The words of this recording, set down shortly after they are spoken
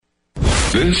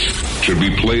This should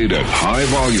be played at high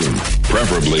volume,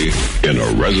 preferably in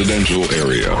a residential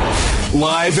area.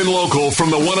 Live and local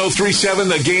from the 103.7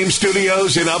 The Game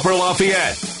studios in Upper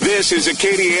Lafayette. This is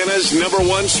Acadiana's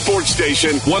 #1 sports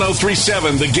station,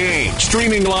 103.7 The Game.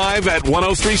 Streaming live at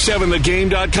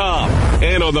 1037thegame.com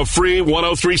and on the free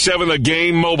 1037 The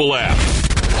Game mobile app.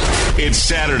 It's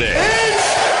Saturday.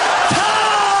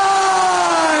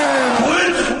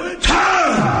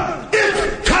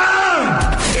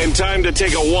 It's time to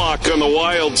take a walk on the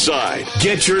wild side.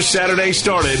 Get your Saturday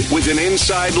started with an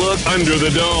inside look under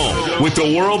the dome with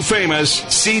the world-famous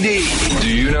CD. Do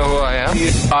you know who I am?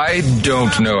 I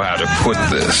don't know how to put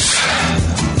this,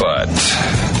 but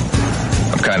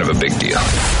I'm kind of a big deal.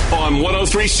 On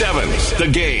 1037, The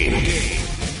Game.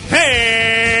 Hey!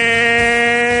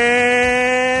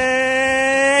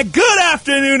 Good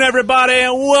afternoon, everybody,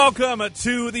 and welcome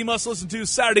to the Must Listen To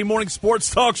Saturday Morning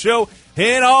Sports Talk Show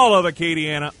in all of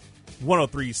Acadiana.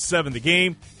 103.7 The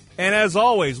Game. And as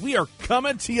always, we are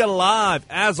coming to you live,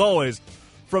 as always,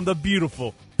 from the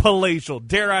beautiful, palatial,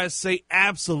 dare I say,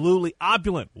 absolutely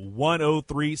opulent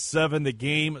 103.7 The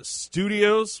Game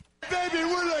studios. Baby,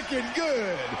 we're looking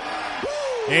good. Woo!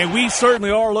 And we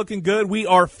certainly are looking good. We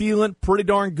are feeling pretty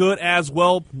darn good as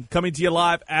well. Coming to you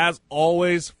live, as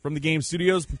always, from the Game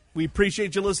studios. We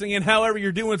appreciate you listening in, however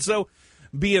you're doing so,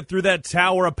 be it through that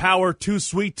tower of power, too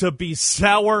sweet to be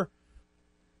sour,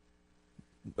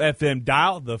 FM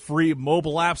dial, the free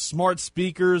mobile app, smart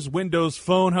speakers, Windows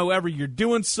Phone, however you're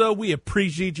doing so. We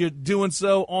appreciate you doing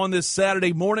so on this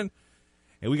Saturday morning.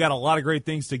 And we got a lot of great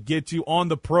things to get to on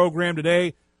the program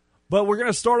today. But we're going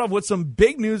to start off with some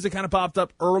big news that kind of popped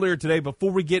up earlier today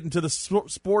before we get into the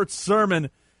sports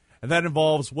sermon. And that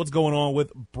involves what's going on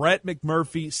with Brett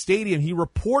McMurphy Stadium. He was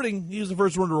the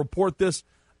first one to report this.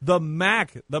 The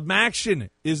Maction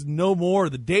is no more.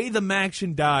 The day the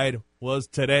Maction died was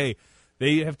today.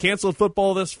 They have canceled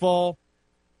football this fall.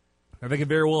 I think it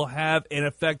very well have an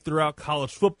effect throughout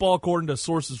college football, according to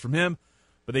sources from him.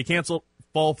 But they canceled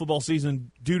fall football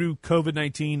season due to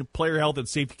COVID-19 player health and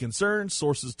safety concerns,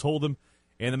 sources told them.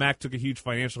 And the MAC took a huge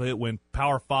financial hit when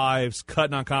Power Fives cut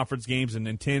non-conference games and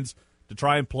intends to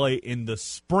try and play in the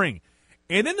spring.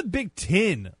 And then the Big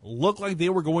Ten looked like they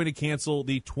were going to cancel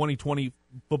the 2020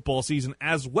 football season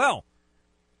as well.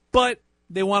 But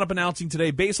they wound up announcing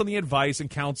today, based on the advice and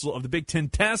counsel of the Big Ten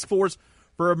Task Force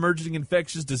for Emerging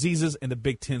Infectious Diseases and the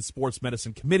Big Ten Sports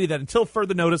Medicine Committee, that until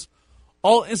further notice,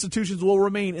 all institutions will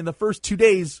remain in the first 2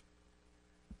 days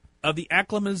of the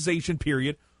acclimatization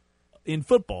period in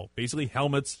football. Basically,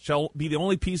 helmets shall be the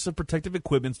only piece of protective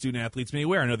equipment student-athletes may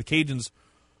wear. I know the Cajuns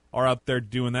are out there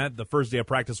doing that. The first day of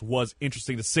practice was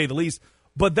interesting, to say the least.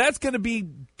 But that's going to be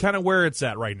kind of where it's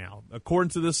at right now.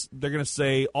 According to this, they're going to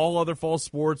say all other fall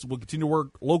sports will continue to work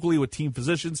locally with team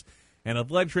physicians and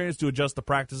athletic trainers to adjust the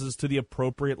practices to the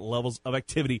appropriate levels of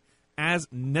activity as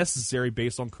necessary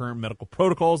based on current medical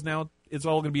protocols. Now, it's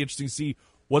all going to be interesting to see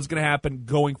what's going to happen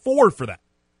going forward for that.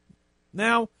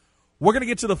 Now, we're going to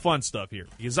get to the fun stuff here,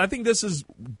 because I think this is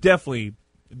definitely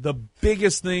the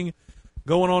biggest thing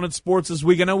going on in sports this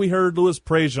week. I know we heard Louis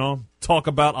Prejean talk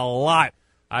about a lot.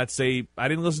 I'd say I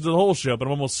didn't listen to the whole show, but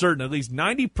I'm almost certain at least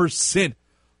 90%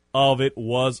 of it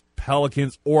was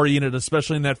Pelicans-oriented,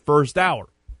 especially in that first hour.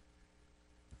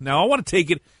 Now, I want to take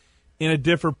it in a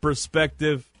different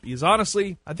perspective, because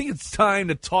honestly, I think it's time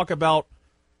to talk about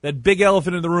that big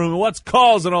elephant in the room and what's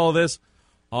causing all of this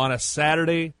on a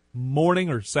Saturday morning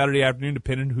or Saturday afternoon,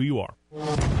 depending on who you are.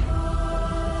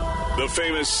 The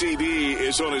famous CD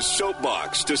is on his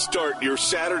soapbox to start your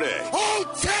Saturday. Oh,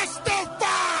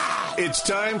 testify! It's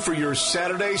time for your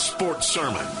Saturday sports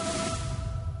sermon.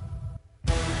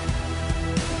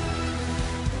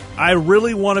 I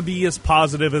really want to be as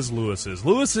positive as Louis is.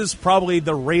 Louis is probably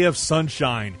the ray of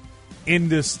sunshine in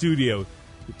this studio.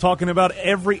 We're talking about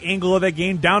every angle of that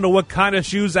game, down to what kind of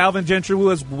shoes Alvin Gentry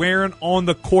was wearing on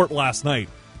the court last night.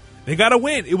 They got a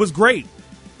win. It was great.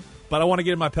 But I want to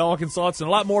get in my Pelicans thoughts and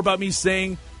a lot more about me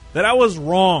saying that I was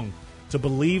wrong to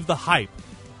believe the hype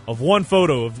of one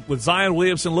photo with Zion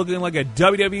Williamson looking like a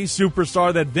WWE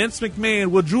superstar that Vince McMahon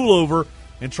would drool over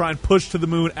and try and push to the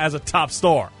moon as a top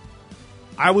star.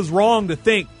 I was wrong to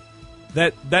think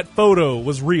that that photo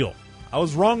was real. I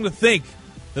was wrong to think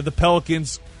that the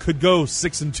Pelicans could go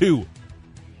 6-2.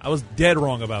 I was dead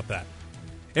wrong about that.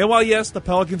 And while, yes, the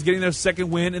Pelicans getting their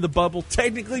second win in the bubble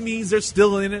technically means they're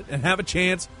still in it and have a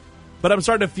chance, but I'm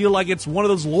starting to feel like it's one of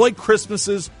those Lloyd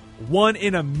Christmases, 1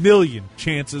 in a million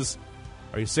chances.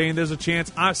 Are you saying there's a chance?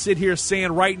 I sit here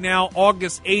saying right now,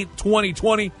 August 8th,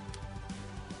 2020,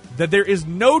 that there is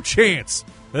no chance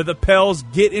that the Pels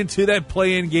get into that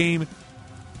play-in game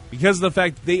because of the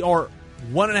fact they are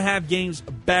 1.5 games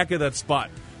back of that spot.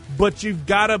 But you've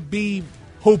got to be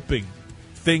hoping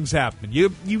things happen.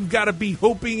 You've got to be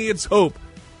hoping against hope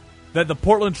that the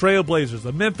Portland Trailblazers,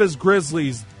 the Memphis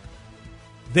Grizzlies,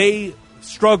 they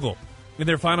struggle in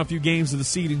their final few games of the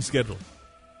seeding schedule.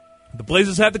 The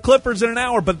Blazers have the Clippers in an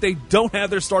hour, but they don't have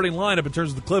their starting lineup in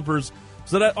terms of the Clippers.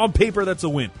 So that on paper, that's a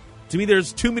win. To me,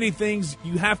 there's too many things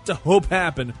you have to hope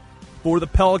happen for the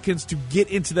Pelicans to get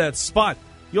into that spot.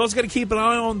 You also got to keep an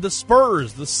eye on the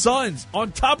Spurs, the Suns,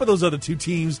 on top of those other two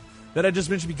teams that I just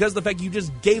mentioned because of the fact you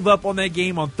just gave up on that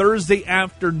game on Thursday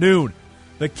afternoon.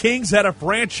 The Kings had a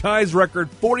franchise record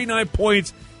 49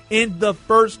 points in the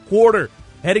first quarter.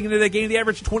 Heading into that game, they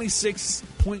averaged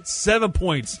 26.7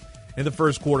 points in the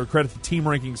first quarter. Credit the team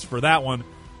rankings for that one.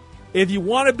 If you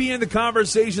want to be in the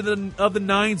conversation of the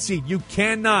 9 seed, you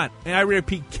cannot, and I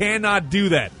repeat, cannot do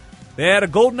that. They had a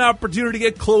golden opportunity to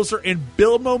get closer and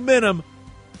build momentum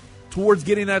towards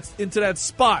getting that into that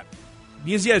spot.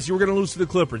 Because, yes, you were going to lose to the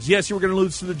Clippers. Yes, you were going to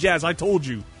lose to the Jazz. I told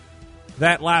you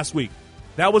that last week.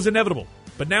 That was inevitable.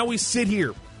 But now we sit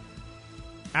here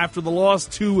after the loss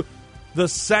to the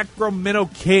Sacramento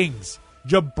Kings,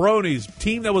 Jabronis,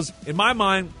 team that was, in my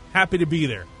mind, happy to be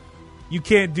there. You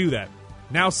can't do that.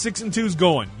 Now 6-2's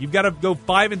going. You've got to go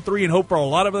 5-3 and hope for a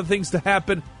lot of other things to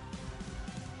happen.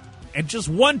 And just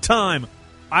one time,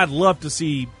 I'd love to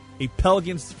see a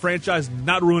Pelicans franchise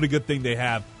not ruin a good thing they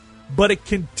have. But it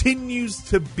continues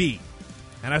to be.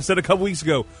 And I said a couple weeks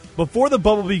ago, before the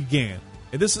bubble began,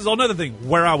 and this is another thing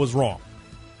where I was wrong,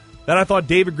 that I thought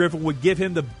David Griffin would give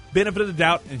him the benefit of the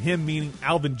doubt, and him meaning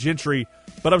Alvin Gentry.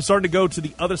 But I'm starting to go to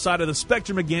the other side of the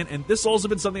spectrum again, and this has also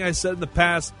been something I said in the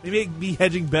past. It may be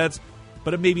hedging bets,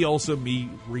 but it may be also me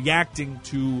reacting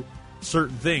to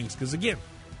certain things. Because, again,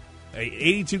 an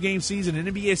 82-game season,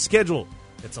 an NBA schedule,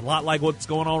 it's a lot like what's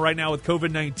going on right now with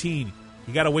COVID-19.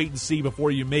 You got to wait and see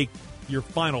before you make your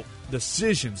final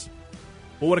decisions.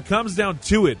 But when it comes down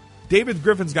to it, David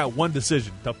Griffin's got one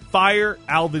decision, to fire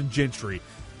Alvin Gentry.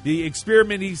 The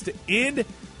experiment needs to end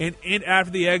and end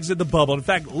after the exit of the bubble. In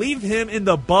fact, leave him in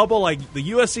the bubble like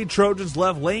the USC Trojans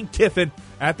left Lane Kiffin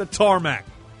at the tarmac.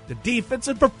 The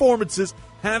defensive performances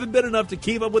haven't been enough to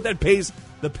keep up with that pace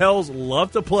the Pels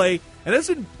love to play. And this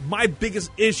is my biggest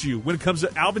issue when it comes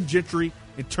to Alvin Gentry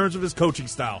in terms of his coaching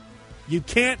style. You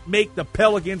can't make the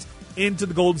Pelicans into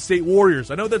the Golden State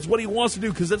Warriors. I know that's what he wants to do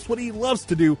because that's what he loves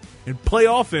to do and play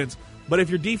offense. But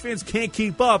if your defense can't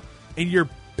keep up and you're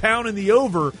pounding the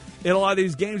over in a lot of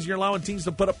these games, you're allowing teams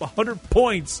to put up 100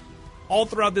 points all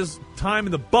throughout this time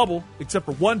in the bubble, except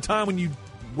for one time when you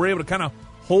were able to kind of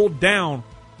hold down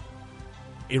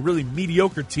a really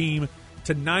mediocre team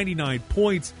to 99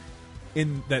 points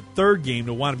in that third game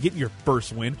to wind up getting your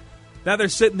first win. Now they're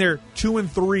sitting there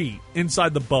 2-3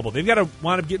 inside the bubble. They've got to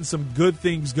wind up getting some good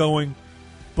things going,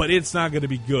 but it's not going to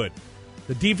be good.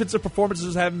 The defensive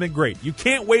performances haven't been great. You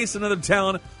can't waste another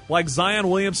talent like Zion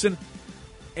Williamson.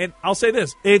 And I'll say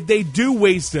this, if they do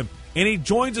waste him and he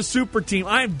joins a super team,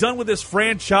 I am done with this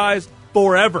franchise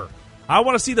forever. I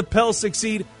want to see the Pels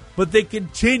succeed, but they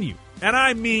continue, and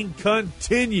I mean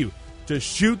continue, to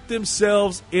shoot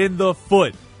themselves in the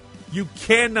foot. You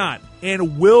cannot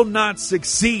and will not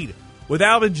succeed with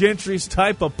Alvin Gentry's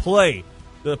type of play.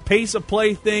 The pace of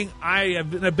play thing I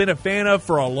have been a fan of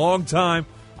for a long time.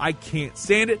 I can't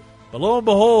stand it, but lo and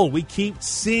behold, we keep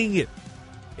seeing it.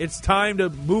 It's time to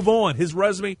move on. His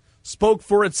resume spoke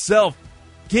for itself.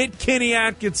 Get Kenny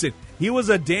Atkinson. He was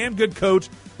a damn good coach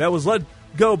that was let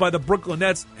go by the Brooklyn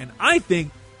Nets, and I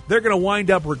think they're going to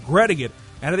wind up regretting it.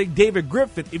 And I think David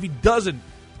Griffin, if he doesn't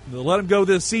let him go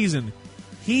this season,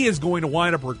 he is going to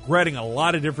wind up regretting a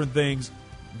lot of different things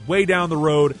way down the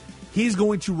road. He's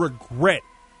going to regret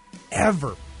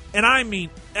ever, and I mean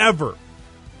ever,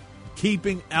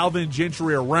 keeping Alvin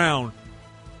Gentry around.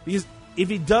 Because if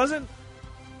he doesn't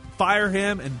fire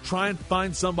him and try and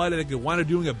find somebody that could wind up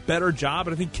doing a better job,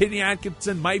 and I think Kenny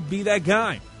Atkinson might be that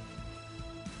guy,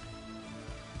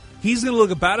 he's going to look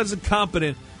about as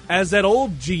incompetent as that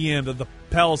old GM that the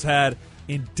Pels had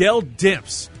in Dell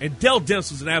Demps. And Dell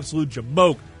Demps was an absolute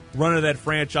jamoke running that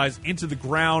franchise into the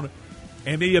ground,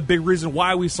 and maybe a big reason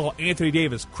why we saw Anthony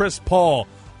Davis, Chris Paul,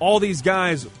 all these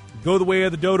guys go the way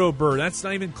of the dodo bird. That's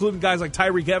not even including guys like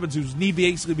Tyreek Evans, whose knee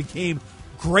basically became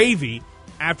gravy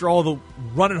after all the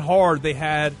running hard they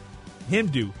had him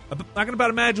do. I can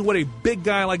about imagine what a big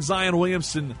guy like Zion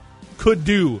Williamson could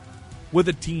do with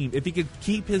a team if he could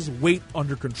keep his weight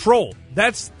under control.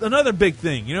 That's another big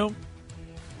thing, you know.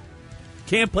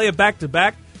 Can't play a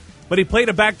back-to-back, but he played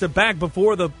a back-to-back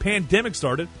before the pandemic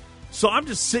started. So I'm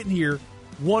just sitting here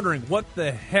wondering what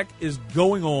the heck is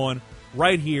going on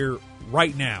right here,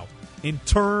 right now, in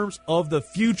terms of the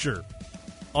future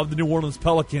of the New Orleans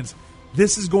Pelicans.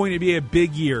 This is going to be a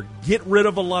big year. Get rid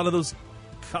of a lot of those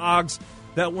cogs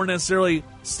that weren't necessarily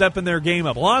stepping their game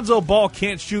up. Lonzo Ball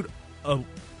can't shoot a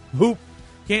hoop,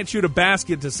 can't shoot a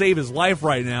basket to save his life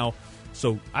right now.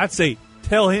 So I'd say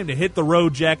tell him to hit the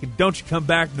road, Jack, and don't you come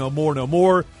back no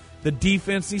more. The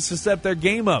defense needs to step their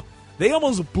game up. They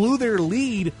almost blew their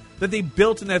lead that they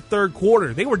built in that third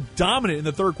quarter. They were dominant in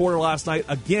the third quarter last night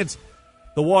against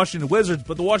the Washington Wizards,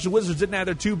 but the Washington Wizards didn't have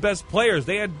their two best players.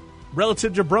 They had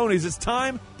relative jabronis. It's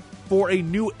time for a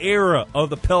new era of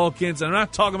the Pelicans, and I'm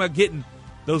not talking about getting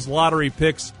those lottery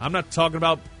picks. I'm not talking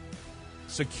about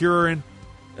securing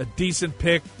a decent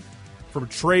pick from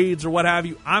trades or what have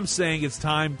you. I'm saying it's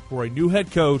time for a new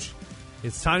head coach.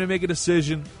 It's time to make a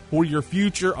decision for your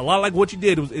future. A lot like what you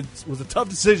did. It was a tough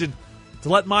decision to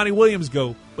let Monty Williams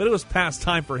go, but it was past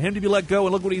time for him to be let go,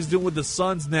 and look what he's doing with the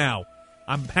Suns now.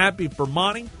 I'm happy for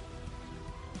Monty,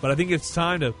 but I think it's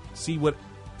time to see what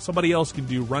somebody else can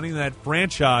do running that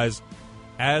franchise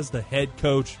as the head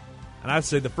coach. And I'd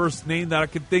say the first name that I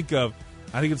could think of,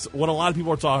 I think it's what a lot of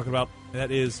people are talking about, and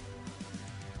that is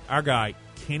our guy,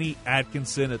 Kenny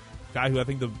Atkinson, a guy who I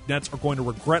think the Nets are going to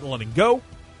regret letting go.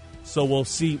 So we'll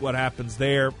see what happens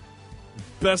there.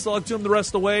 Best of luck to him the rest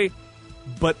of the way.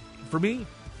 But for me,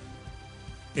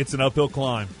 it's an uphill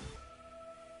climb.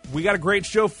 We got a great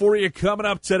show for you coming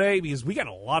up today because we got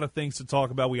a lot of things to talk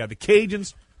about. We got the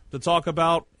Cajuns to talk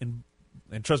about, and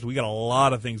trust me, we got a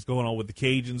lot of things going on with the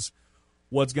Cajuns,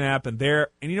 what's going to happen there.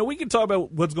 And, we can talk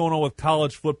about what's going on with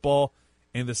college football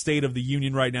and the state of the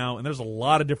union right now, and there's a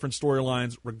lot of different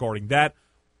storylines regarding that,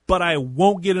 but I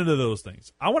won't get into those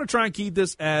things. I want to try and keep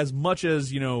this as much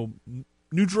as,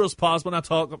 neutral as possible,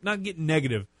 not getting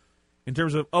negative in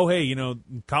terms of,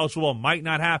 college football might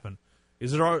not happen.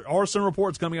 There are some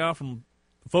reports coming out from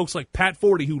folks like Pat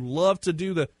Forty who love to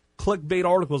do the clickbait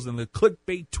articles and the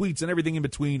clickbait tweets and everything in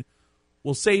between.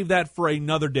 We'll save that for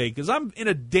another day because I'm in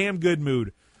a damn good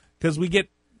mood because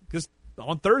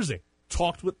on Thursday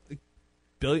talked with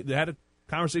Billy. They had a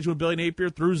conversation with Billy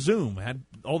Napier through Zoom. Had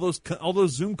all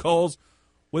those Zoom calls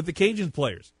with the Cajuns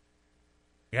players.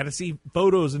 I got to see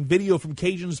photos and video from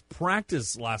Cajuns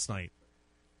practice last night.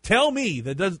 Tell me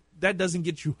that doesn't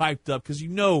get you hyped up because you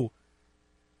know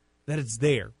that it's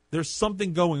there. There's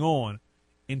something going on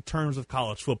in terms of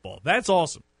college football. That's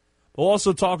awesome. We'll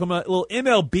also talk about a little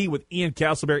MLB with Ian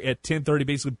Castleberry at 10:30.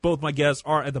 Basically, both my guests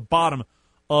are at the bottom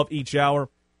of each hour.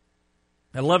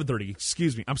 At 11:30,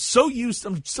 excuse me. I'm still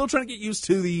trying to get used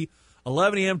to the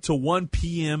 11 a.m. to 1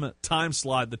 p.m. time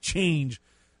slot, the change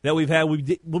that we've had.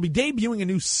 We'll be debuting a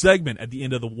new segment at the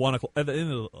end of the 11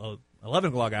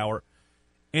 o'clock hour.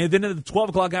 And then at the 12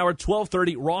 o'clock hour,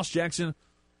 12:30, Ross Jackson,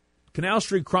 Canal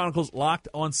Street Chronicles Locked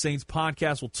on Saints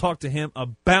podcast. We'll talk to him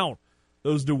about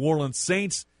those New Orleans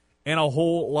Saints and a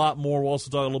whole lot more. We'll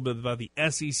also talk a little bit about the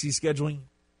SEC scheduling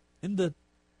in the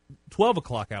 12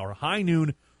 o'clock hour, high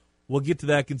noon. We'll get to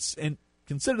that and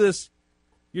consider this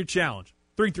your challenge.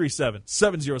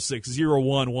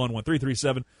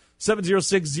 337-706-0111.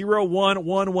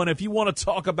 337-706-0111. If you want to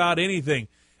talk about anything,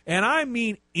 and I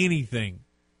mean anything,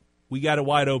 we got it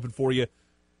wide open for you,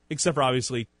 except for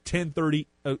obviously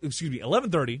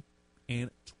 11:30 and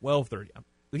 12:30.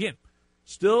 Again,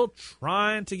 still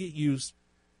trying to get used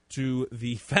to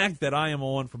the fact that I am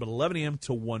on from 11 a.m.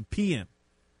 to 1 p.m.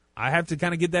 I have to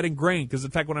kind of get that ingrained because,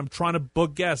 in fact, when I'm trying to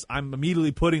book guests, I'm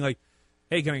immediately putting like,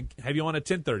 hey, can I have you on at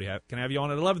 10:30? Can I have you on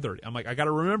at 11:30? I'm like, I got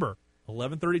to remember,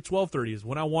 11:30, 12:30 is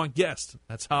when I want guests.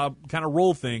 That's how I kind of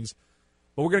roll things.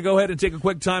 But we're going to go ahead and take a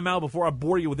quick timeout before I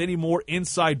bore you with any more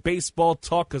inside baseball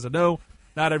talk because I know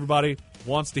not everybody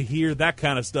wants to hear that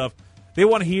kind of stuff. They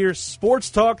want to hear sports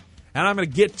talk, and I'm going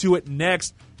to get to it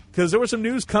next because there was some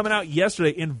news coming out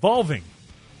yesterday involving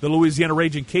the Louisiana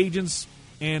Raging Cajuns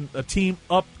and a team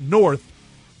up north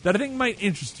that I think might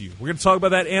interest you. We're going to talk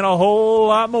about that and a whole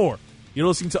lot more. You're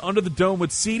listening to Under the Dome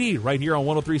with CD right here on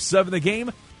 103.7 The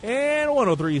Game and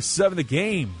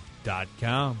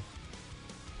 103.7thegame.com.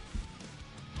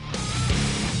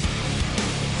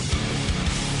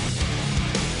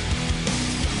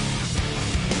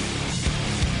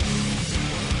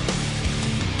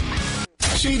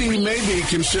 CD may be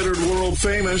considered world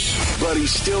famous, but he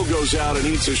still goes out and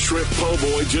eats a shrimp po'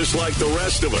 boy just like the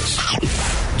rest of us.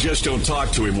 Just don't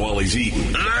talk to him while he's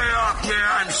eating. Lay off me,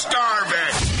 I'm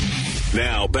starving.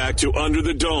 Now back to Under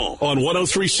the Dome on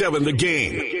 103.7 The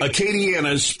Game,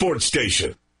 Acadiana's sports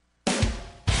station.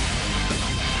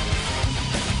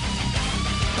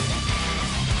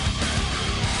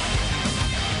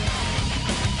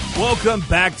 Welcome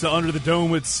back to Under the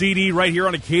Dome with CD right here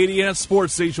on Acadiana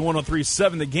Sports Station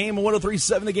 103.7 The Game and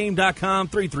 103.7thegame.com.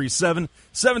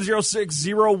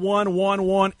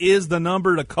 337-706-0111 is the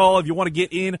number to call if you want to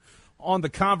get in on the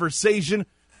conversation.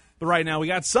 But right now we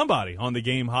got somebody on the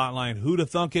game hotline. Who to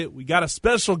thunk it? We got a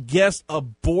special guest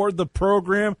aboard the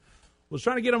program. Was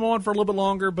trying to get him on for a little bit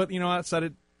longer, but I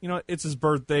decided, it's his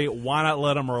birthday. Why not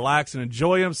let him relax and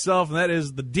enjoy himself? And that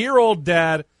is the dear old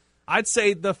dad. I'd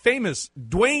say the famous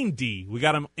Dwayne D. We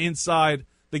got him inside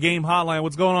the game hotline.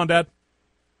 What's going on, Dad?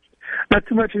 Not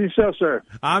too much of yourself, sir.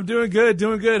 I'm doing good.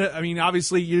 I mean,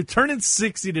 obviously, you're turning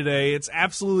 60 today. It's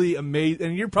absolutely amazing.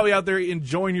 And you're probably out there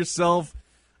enjoying yourself.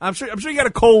 I'm sure you got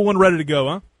a cold one ready to go,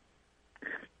 huh?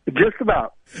 Just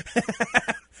about.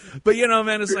 But,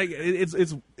 man, it's like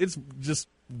it's just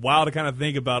wild to kind of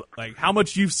think about, like, how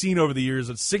much you've seen over the years.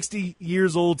 At 60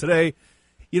 years old today.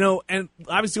 And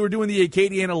obviously we're doing the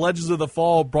Acadiana Legends of the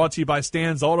Fall brought to you by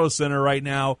Stan's Auto Center right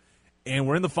now, and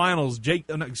we're in the finals.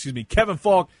 Kevin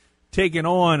Falk taking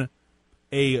on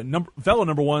a fellow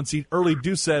number one seed, Early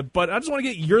Doucette. But I just want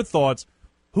to get your thoughts.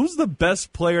 Who's the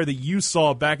best player that you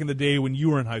saw back in the day when you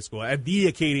were in high school at the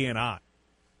Acadiana?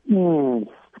 Well,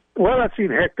 I've seen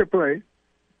Hector play,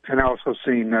 and I also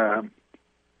seen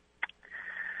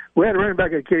we had a running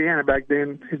back at Acadiana back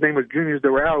then. His name was Junior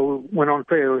Doral, who went on to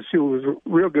play at LSU. He was a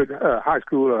real good high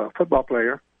school football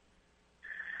player.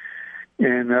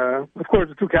 And, of course,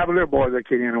 the two Cavalier boys at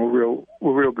Acadiana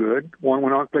were real good. One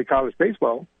went on to play college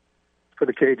baseball for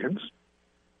the Cajuns.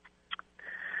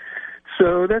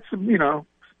 So that's, then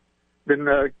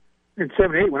in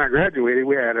 78 when I graduated,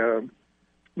 we had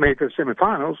made the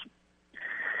semifinals.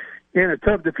 In a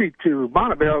tough defeat to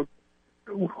Bonneville,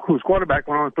 whose quarterback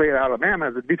went on to play at Alabama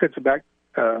as a defensive back.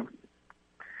 I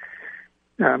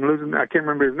can't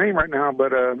remember his name right now,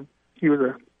 but he was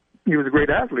a great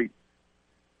athlete.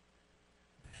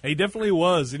 He definitely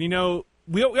was. And,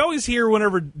 we always hear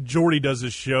whenever Jordy does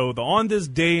his show, the on this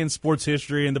day in sports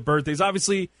history and the birthdays.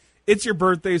 Obviously, it's your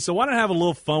birthday, so why not have a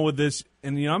little fun with this?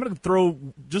 And, I'm going to throw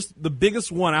just the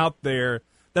biggest one out there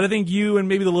that I think you and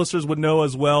maybe the listeners would know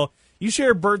as well. You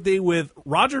share a birthday with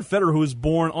Roger Federer, who was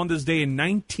born on this day in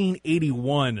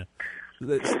 1981.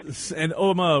 And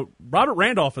Robert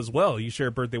Randolph as well. You share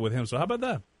a birthday with him. So how about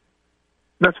that?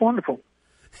 That's wonderful.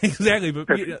 Exactly. But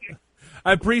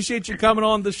I appreciate you coming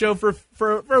on the show for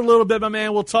a little bit, my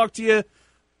man. We'll talk to you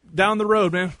down the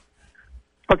road, man.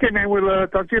 Okay, man. We'll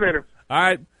talk to you later. All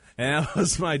right. And that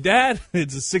was my dad.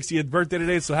 It's his 60th birthday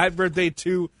today, so happy birthday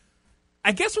to,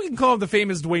 I guess we can call him the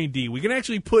famous Dwayne D. We can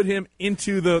actually put him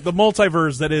into the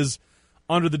multiverse that is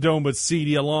Under the Dome with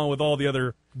CD, along with all the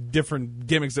other different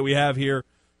gimmicks that we have here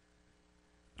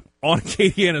on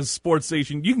Acadiana's sports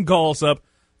station. You can call us up,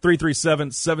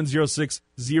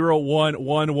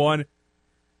 337-706-0111.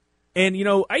 And,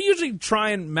 I usually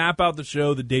try and map out the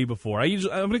show the day before. I'm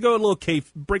going to go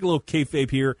break a little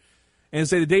kayfabe here and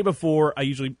say the day before, I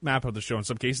usually map out the show in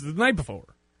some cases the night before.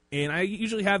 And I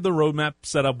usually have the roadmap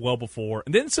set up well before.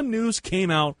 And then some news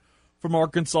came out from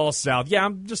Arkansas South. Yeah,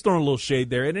 I'm just throwing a little shade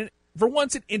there. And for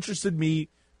once, it interested me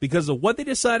because of what they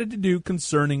decided to do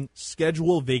concerning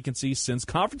schedule vacancies since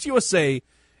Conference USA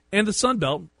and the Sun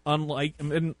Belt,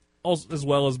 as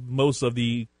well as most of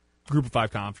the Group of 5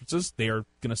 conferences, they are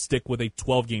going to stick with a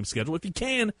 12-game schedule. If you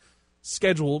can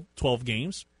schedule 12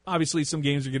 games, obviously some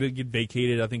games are going to get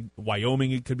vacated. I think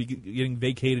Wyoming could be getting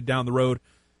vacated down the road,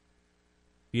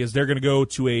 because they're going to go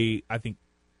to a, I think,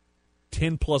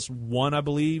 10+1, I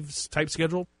believe, type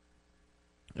schedule,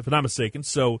 if I'm not mistaken.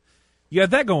 So you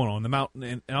got that going on out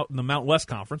in the Mountain West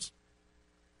Conference.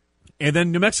 And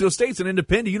then New Mexico State's an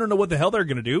independent. You don't know what the hell they're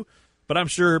going to do, but I'm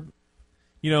sure,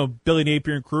 Billy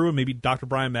Napier and crew and maybe Dr.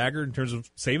 Brian Maggard, in terms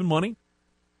of saving money,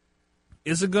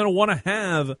 isn't going to want to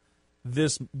have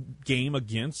this game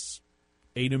against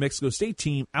a New Mexico State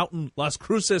team out in Las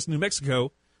Cruces, New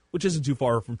Mexico, which isn't too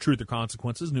far from Truth or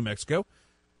Consequences, New Mexico.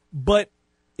 But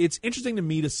it's interesting to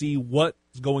me to see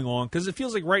what's going on, because it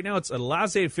feels like right now it's a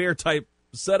laissez-faire type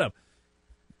setup.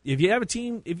 If you have a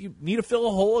team, if you need to fill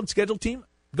a hole and schedule a team,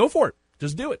 go for it.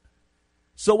 Just do it.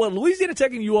 So what Louisiana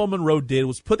Tech and UL Monroe did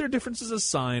was put their differences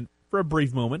aside for a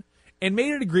brief moment and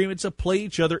made an agreement to play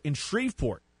each other in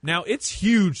Shreveport. Now, it's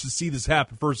huge to see this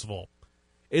happen, first of all.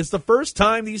 It's the first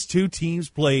time these two teams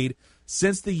played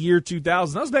since the year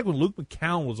 2000. That was back when Luke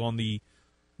McCown was on the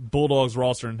Bulldogs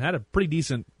roster and had a pretty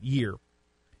decent year.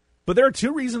 But there are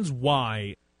two reasons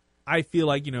why I feel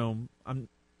like,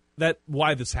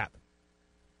 why this happened.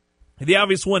 The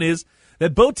obvious one is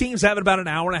that both teams have about an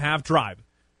hour-and-a-half drive.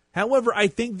 However, I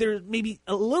think there's maybe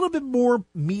a little bit more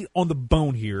meat on the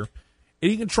bone here,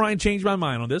 And you can try and change my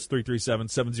mind on this,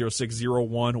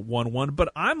 337-706-0111.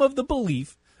 But I'm of the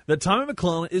belief that Tommy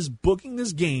McClellan is booking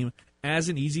this game as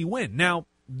an easy win. Now,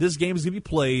 this game is going to be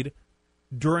played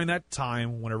during that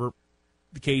time whenever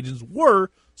the Cajuns were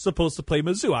supposed to play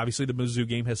Mizzou. Obviously, the Mizzou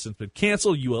game has since been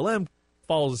canceled. ULM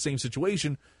follows the same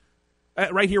situation.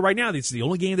 Right here, right now, it's the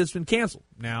only game that's been canceled.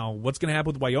 Now, what's going to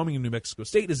happen with Wyoming and New Mexico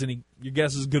State your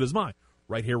guess is as good as mine.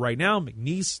 Right here, right now,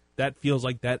 McNeese, that feels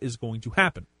like that is going to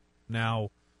happen. Now,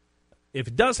 if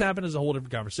it does happen, it's a whole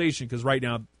different conversation because right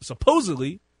now,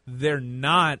 supposedly, they're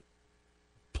not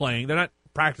playing. They're not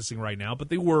practicing right now, but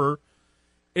they were.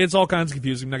 It's all kinds of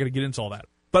confusing. I'm not going to get into all that.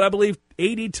 But I believe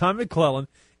AD Tom McClellan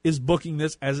is booking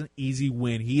this as an easy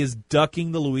win. He is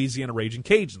ducking the Louisiana Raging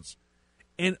Cajuns.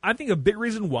 And I think a big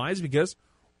reason why is because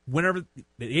whenever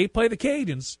they play the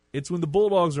Cajuns, it's when the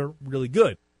Bulldogs are really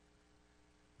good.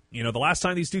 You know, the last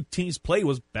time these two teams played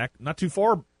was back not too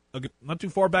far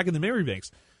back in the memory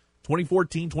banks.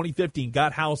 2014, 2015,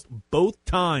 got housed both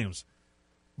times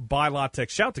by La Tech.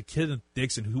 Shout out to Kenneth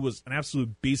Dixon, who was an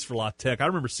absolute beast for La Tech. I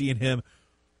remember seeing him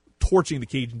torching the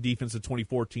Cajun defense in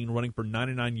 2014, running for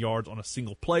 99 yards on a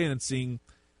single play, and then seeing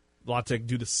La Tech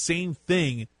do the same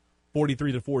thing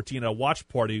 43-14 at a watch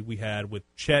party we had with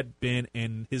Chet, Ben,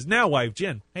 and his now wife,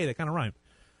 Jen. Hey, that kind of rhymed.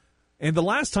 And the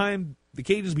last time the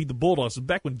Cajuns beat the Bulldogs was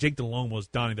back when Jake Delhomme was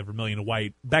donning the vermilion and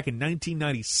white, back in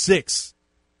 1996.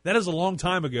 That is a long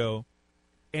time ago,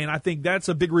 and I think that's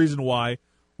a big reason why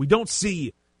we don't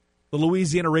see the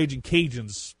Louisiana Raging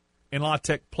Cajuns and La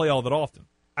Tech play all that often.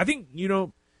 I think,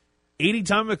 AD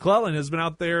Tommy McClellan has been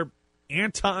out there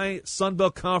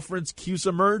anti-Sunbelt Conference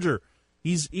CUSA merger.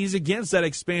 He's against that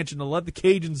expansion to let the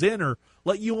Cajuns in or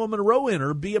let UL Monroe in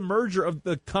or be a merger of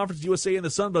the Conference USA and the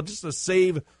Sun Belt just to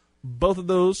save both of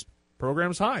those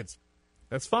programs' hides.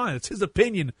 That's fine. It's his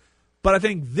opinion. But I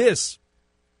think this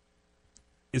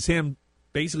is him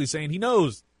basically saying he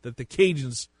knows that the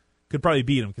Cajuns could probably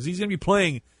beat him because he's going to be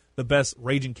playing the best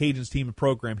Raging Cajuns team in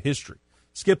program history.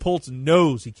 Skip Holtz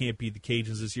knows he can't beat the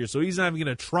Cajuns this year, so he's not even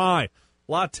going to try.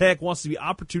 La Tech wants to be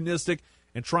opportunistic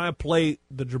and try and play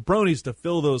the jabronis to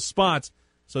fill those spots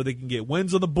so they can get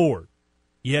wins on the board.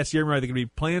 Yes, you're right. They're going to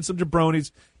be playing some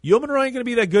jabronis. UL Monroe ain't going to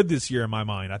be that good this year in my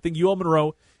mind. I think UL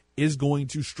Monroe is going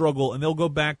to struggle, and they'll go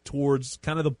back towards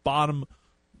kind of the bottom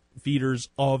feeders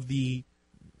of the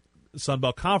Sun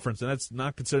Belt Conference, and that's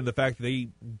not considering the fact that they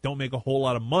don't make a whole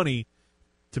lot of money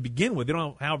to begin with. They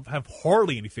don't have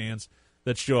hardly any fans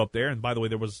that show up there. And by the way,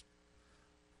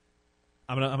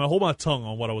 I'm gonna hold my tongue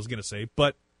on what I was going to say,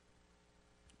 but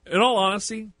in all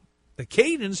honesty, the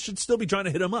Cajuns should still be trying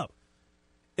to hit them up.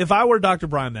 If I were Dr.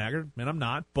 Brian Maggard, and I'm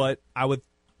not, but I would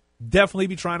definitely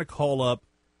be trying to call up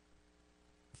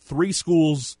 3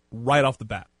 schools right off the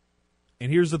bat.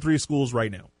 And here's the 3 schools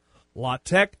right now. La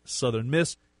Tech, Southern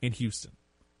Miss, and Houston.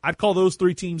 I'd call those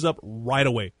 3 teams up right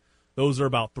away. Those are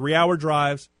about 3-hour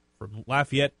drives from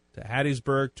Lafayette to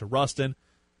Hattiesburg to Ruston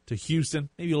to Houston.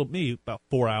 Maybe about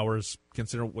 4 hours,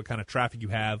 considering what kind of traffic you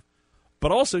have.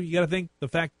 But also, you got to think the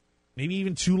fact maybe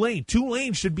even Tulane.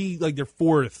 Tulane should be like their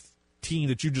 4th team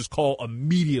that you just call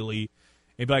immediately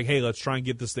and be like, hey, let's try and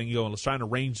get this thing going. Let's try and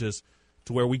arrange this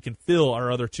to where we can fill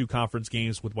our other 2 conference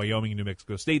games with Wyoming and New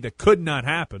Mexico State. That could not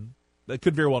happen. That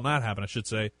could very well not happen, I should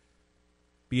say.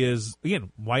 Because,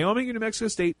 again, Wyoming and New Mexico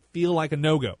State feel like a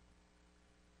no-go.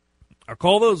 I'll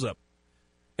call those up.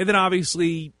 And then,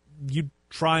 obviously, you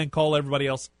try and call everybody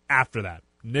else after that.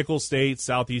 Nicholls State,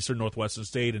 Southeastern, Northwestern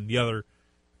State, and the other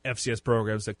FCS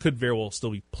programs that could very well still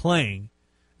be playing.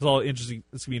 It's all interesting.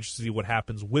 It's going to be interesting to see what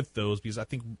happens with those because I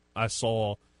think I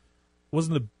saw, it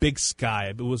wasn't the Big Sky,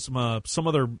 it was some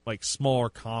other like smaller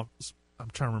conference. I'm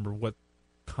trying to remember what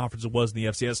conference it was in the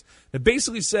FCS that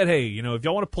basically said, hey, if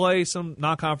y'all want to play some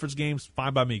non-conference games,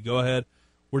 fine by me. Go ahead.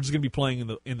 We're just going to be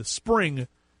playing in the spring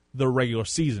the regular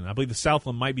season. I believe the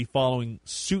Southland might be following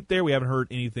suit there. We haven't heard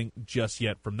anything just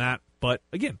yet from that. But,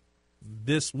 again,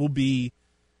 this will be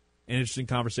an interesting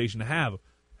conversation to have.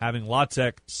 Having La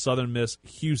Tech, Southern Miss,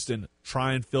 Houston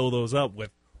try and fill those up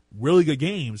with really good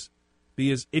games.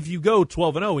 Because if you go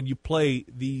 12-0 and you play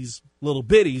these little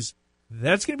bitties,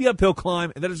 that's going to be an uphill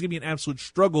climb, and that is going to be an absolute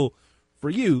struggle for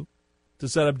you to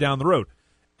set up down the road.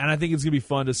 And I think it's going to be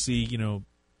fun to see,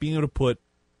 being able to put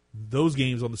those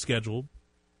games on the schedule,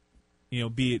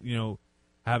 be it,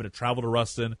 having to travel to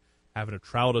Ruston, having to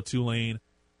travel to Tulane,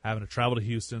 having to travel to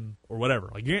Houston, or whatever.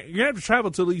 Like you're going to have to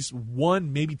travel to at least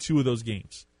 1, maybe 2 of those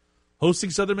games. Hosting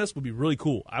Southern Miss would be really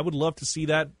cool. I would love to see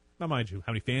that. Now, mind you,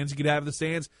 how many fans you could have in the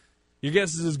stands, your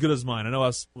guess is as good as mine. I know I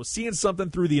was seeing something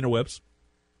through the interwebs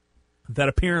that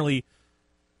apparently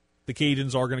the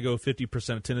Cajuns are going to go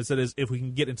 50% attendance. That is, if we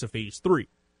can get into Phase 3.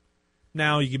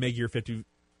 Now you can make your 50%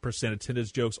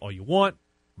 attendance jokes all you want.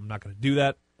 I'm not going to do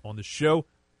that on this show.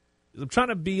 I'm trying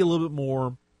to be a little bit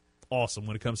more awesome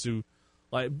when it comes to,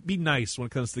 be nice when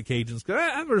it comes to the Cajuns. 'Cause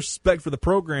I have a respect for the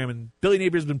program, and Billy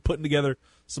Napier's been putting together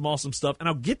some awesome stuff. And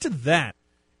I'll get to that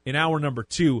in hour number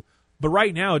 2. But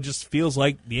right now, it just feels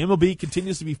like the MLB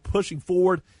continues to be pushing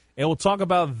forward, and we'll talk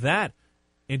about that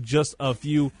in just a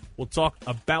few. We'll talk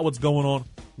about what's going on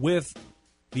with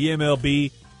the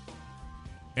MLB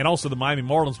and also the Miami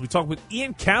Marlins. We talk with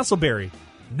Ian Castleberry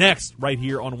next right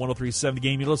here on 103.7 The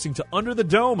Game. You're listening to Under the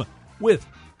Dome with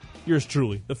yours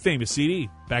truly, the famous CD.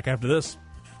 Back after this.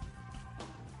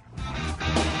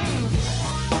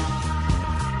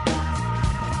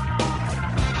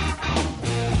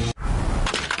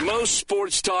 Most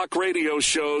sports talk radio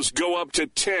shows go up to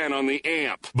 10 on the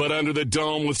amp, but Under the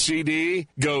Dome with CD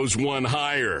goes one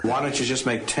higher. Why don't you just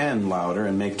make 10 louder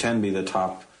and make 10 be the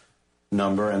top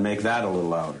number and make that a little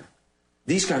louder?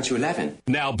 These gone to 11.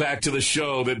 Now back to the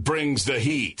show that brings the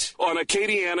heat on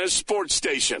Acadiana's sports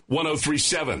station,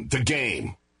 103.7 The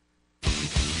Game.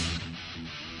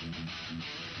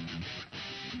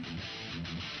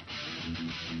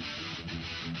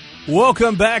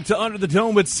 Welcome back to Under the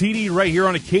Dome with CD right here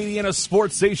on Acadiana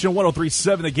Sports Station,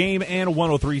 103.7 The Game and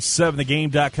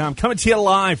 103.7thegame.com. Coming to you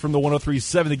live from the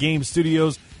 103.7 The Game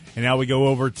studios. And now we go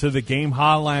over to the Game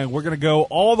Hotline. We're going to go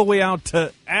all the way out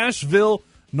to Asheville,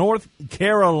 North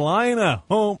Carolina,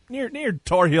 home near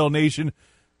Tar Heel Nation,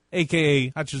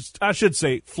 a.k.a. I should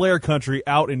say Flair Country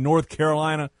out in North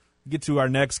Carolina. Get to our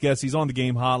next guest. He's on the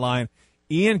Game Hotline.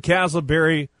 Ian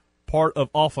Castleberry, part of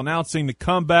Off Announcing the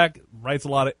Comeback, writes a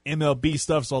lot of MLB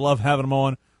stuff, so I love having him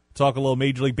on. Talk a little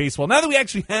Major League Baseball. Now that we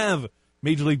actually have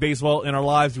Major League Baseball in our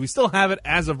lives, we still have it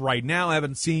as of right now. I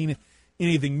haven't seen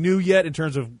anything new yet in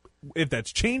terms of if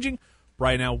that's changing.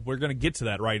 Right now, we're going to get to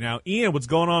that right now. Ian, what's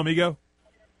going on, amigo?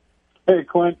 Hey,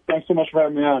 Clint. Thanks so much for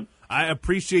having me on. I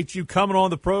appreciate you coming on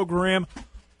the program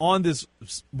on this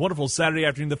wonderful Saturday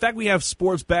afternoon. The fact we have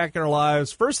sports back in our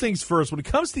lives, first things first, when it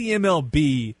comes to the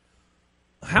MLB,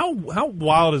 how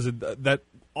wild is it that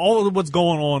all of what's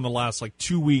going on in the last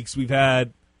 2 weeks, we've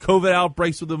had COVID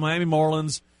outbreaks with the Miami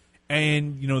Marlins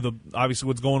and, obviously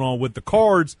what's going on with the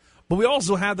Cards, but we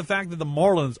also have the fact that the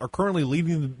Marlins are currently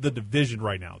leading the division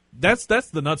right now. That's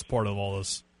the nuts part of all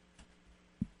this.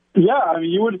 Yeah, I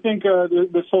mean, you would think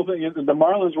this whole thing, the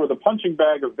Marlins were the punching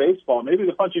bag of baseball, maybe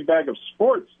the punching bag of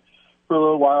sports for a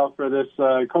little while for this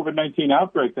COVID-19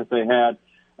 outbreak that they had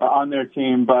on their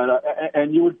team. But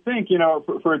and you would think,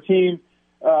 for a team,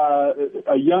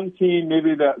 a young team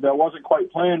maybe that wasn't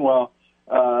quite playing well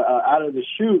out of the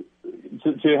chute,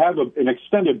 to have an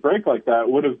extended break like that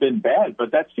would have been bad.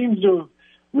 But that seems to have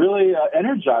really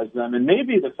energized them. And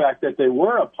maybe the fact that they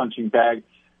were a punching bag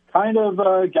kind of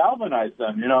galvanized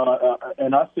them,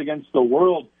 an us against the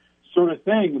world sort of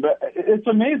thing. But it's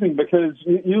amazing because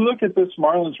you look at this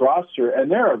Marlins roster, and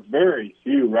there are very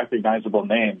few recognizable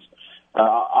names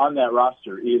on that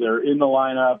roster, either in the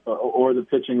lineup or the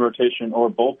pitching rotation or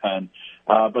bullpen.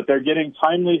 But they're getting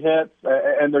timely hits,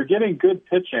 and they're getting good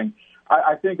pitching.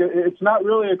 I think it's not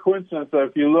really a coincidence that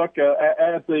if you look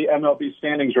at the MLB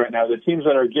standings right now, the teams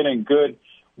that are getting good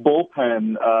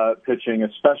bullpen pitching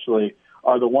especially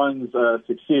are the ones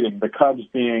succeeding, the Cubs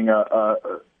being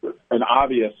an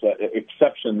obvious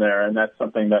exception there, and that's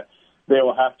something that they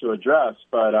will have to address.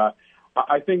 But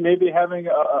I think maybe having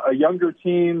a younger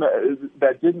team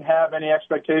that didn't have any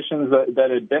expectations that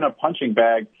had been a punching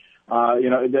bag,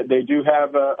 they do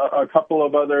have a couple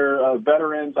of other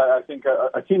veterans. I think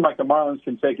a team like the Marlins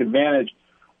can take advantage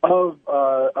of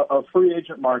a free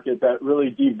agent market that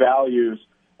really devalues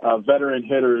veteran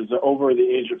hitters over the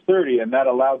age of 30, and that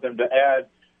allowed them to add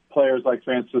players like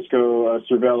Francisco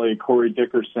Cervelli, Corey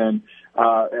Dickerson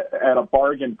at a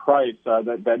bargain price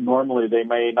that normally they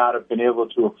may not have been able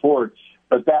to afford.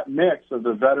 But that mix of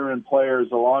the veteran players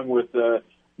along with the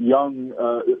young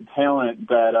talent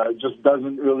that just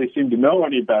doesn't really seem to know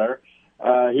any better,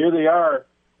 here they are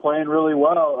playing really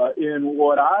well in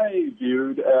what I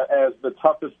viewed as the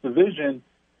toughest division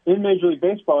in Major League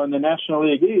Baseball in the National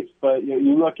League East. But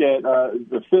you look at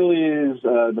the Phillies,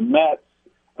 the Mets,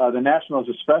 the Nationals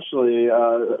especially,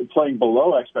 playing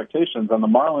below expectations, and the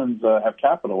Marlins have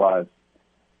capitalized.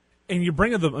 And you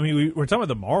bring up we're talking about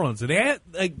the Marlins, and they had,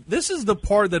 this is the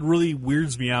part that really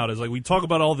weirds me out, is we talk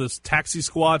about all this taxi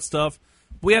squad stuff.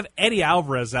 We have Eddie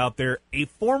Alvarez out there, a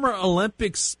former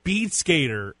Olympic speed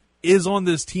skater, is on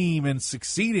this team and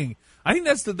succeeding. I think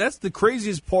that's the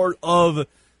craziest part of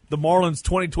the Marlins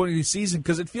 2020 season,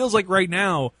 because it feels like right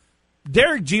now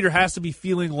Derek Jeter has to be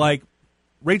feeling like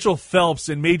Rachel Phelps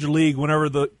in Major League whenever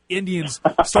the Indians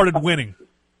started winning.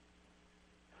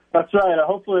 That's right.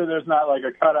 Hopefully there's not like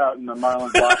a cutout in the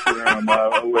Marlins locker room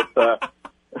with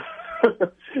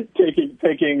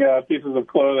taking pieces of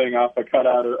clothing off a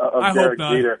cutout of Derek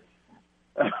Jeter.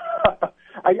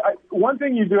 One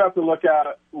thing you do have to look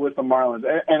at with the Marlins,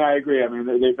 and I agree, I mean,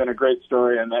 they've been a great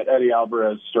story, and that Eddie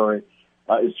Alvarez story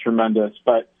is tremendous.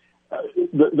 But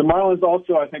the Marlins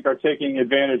also, I think, are taking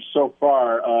advantage so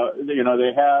far. They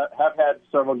have had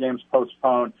several games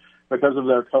postponed because of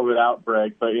their COVID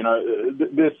outbreak. But,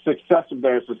 this success of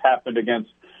theirs has happened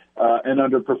against an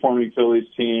underperforming Phillies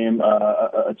team,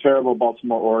 a terrible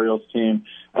Baltimore Orioles team,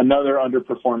 another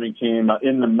underperforming team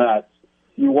in the Mets.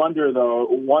 You wonder, though,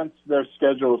 once their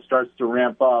schedule starts to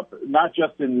ramp up, not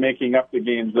just in making up the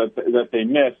games that they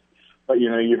missed, but,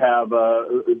 you have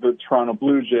the Toronto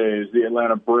Blue Jays, the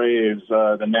Atlanta Braves,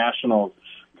 the Nationals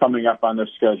coming up on their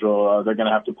schedule. They're going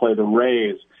to have to play the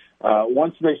Rays.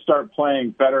 Once they start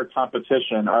playing better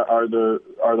competition, are the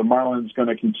Marlins going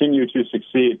to continue to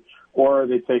succeed, or are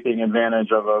they taking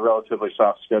advantage of a relatively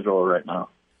soft schedule right now?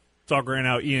 Talk right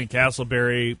now, Ian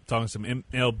Castleberry, talking some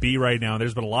MLB right now.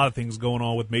 There's been a lot of things going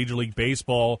on with Major League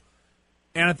Baseball.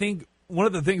 And I think one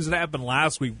of the things that happened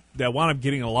last week that wound up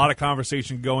getting a lot of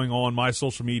conversation going on my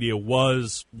social media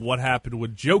was what happened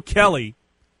with Joe Kelly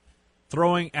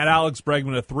throwing at Alex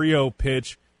Bregman a 3-0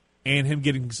 pitch and him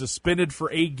getting suspended for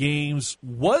 8 games.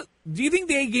 What do you think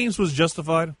the 8 games was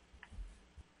justified?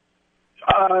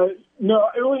 No,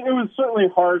 it was certainly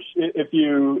harsh if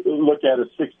you look at a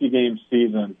 60-game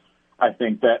season. I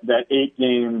think that 8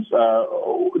 games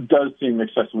does seem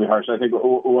excessively harsh. I think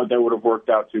what that would have worked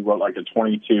out to, like a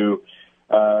 22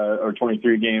 or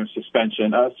 23 game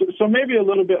suspension. So maybe a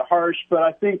little bit harsh, but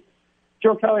I think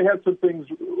Joe Kelly had some things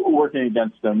working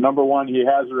against him. Number one, he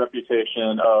has a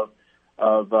reputation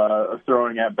of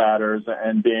throwing at batters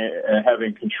and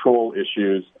having control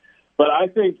issues. But I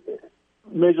think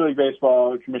Major League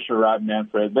Baseball Commissioner Rob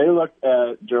Manfred, they looked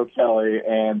at Joe Kelly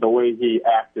and the way he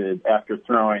acted after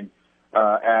throwing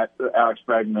at Alex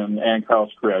Bregman and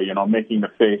Carlos Correa, making the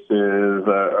faces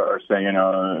or saying,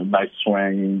 nice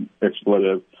swing,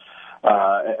 expletive,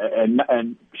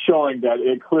 and showing that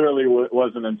it clearly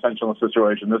was an intentional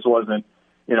situation. This wasn't,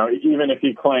 even if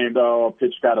he claimed, a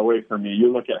pitch got away from me,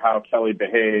 you look at how Kelly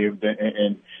behaved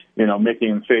and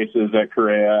making faces at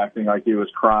Correa, acting like he was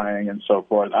crying and so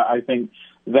forth. I think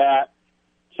that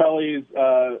Kelly's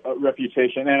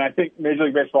reputation, and I think Major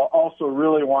League Baseball also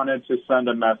really wanted to send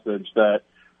a message that,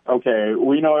 okay,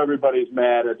 we know everybody's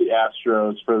mad at the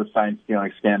Astros for the sign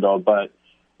stealing scandal, but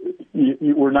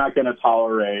we're not going to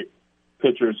tolerate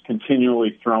pitchers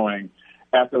continually throwing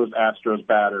at those Astros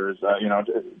batters.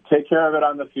 Take care of it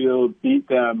on the field, beat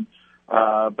them,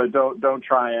 but don't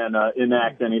try and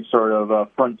enact any sort of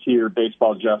frontier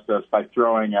baseball justice by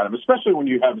throwing at him, especially when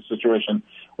you have a situation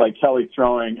like Kelly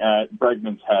throwing at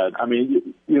Bregman's head. I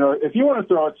mean, if you want to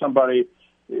throw at somebody,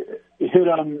 hit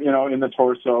them, in the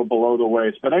torso, below the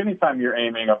waist, but anytime you're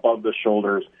aiming above the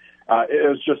shoulders, it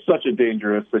was just such a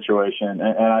dangerous situation.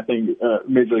 And I think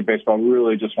Major League Baseball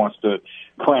really just wants to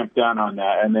clamp down on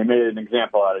that, and they made an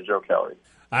example out of Joe Kelly.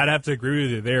 I'd have to agree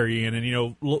with you there, Ian.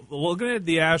 And, looking at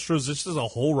the Astros just as a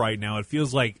whole right now, it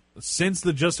feels like since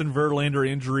the Justin Verlander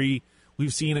injury,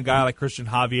 we've seen a guy like Christian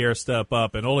Javier step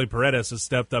up, and Ole Paredes has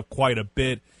stepped up quite a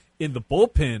bit in the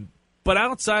bullpen. But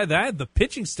outside that, the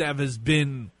pitching staff has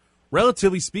been,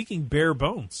 relatively speaking, bare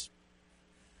bones.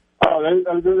 Oh,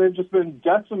 they've just been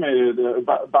decimated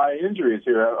by injuries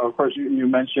here. Of course, you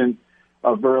mentioned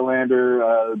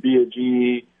Verlander,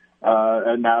 Biagini,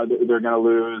 and now they're going to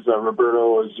lose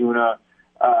Roberto Ozuna.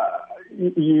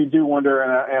 You do wonder,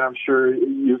 and I'm sure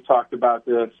you've talked about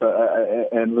this,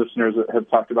 and listeners have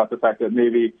talked about the fact that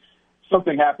maybe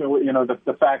something happened with,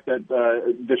 the fact that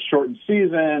the shortened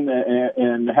season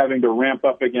and having to ramp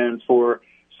up again for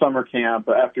summer camp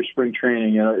after spring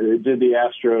training, did the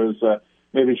Astros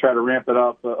maybe try to ramp it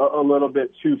up a little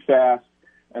bit too fast,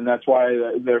 and that's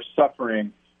why they're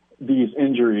suffering these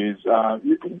injuries.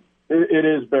 It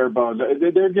is bare bones.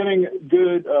 They're getting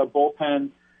good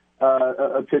bullpen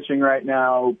pitching right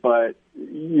now, but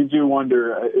you do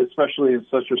wonder, especially in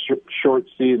such a short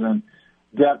season,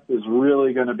 depth is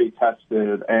really going to be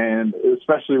tested, and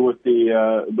especially with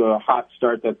the hot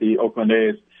start that the Oakland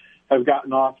A's have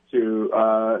gotten off to,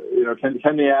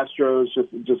 can the Astros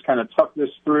just kind of tough this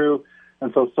through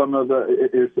until some of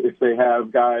if they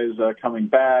have guys coming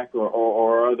back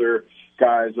or other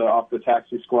guys off the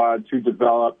taxi squad to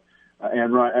develop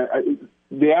and run.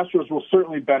 The Astros will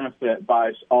certainly benefit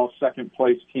by all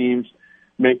second-place teams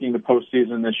making the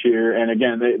postseason this year. And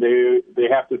again, they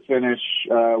have to finish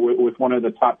with one of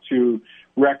the top 2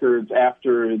 records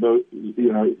after the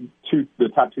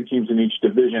top 2 teams in each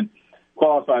division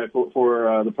qualify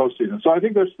for the postseason. So I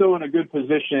think they're still in a good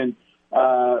position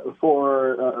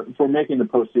for making the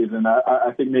postseason.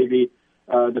 I think maybe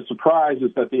the surprise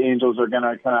is that the Angels are going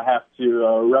to kind of have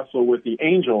to wrestle with the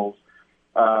Angels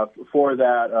for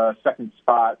that second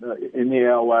spot in the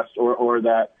AL West, or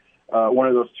that one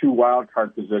of those two wild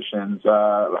card positions.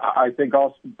 I think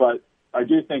also, but I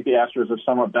do think the Astros have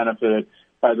somewhat benefited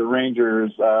by the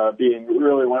Rangers being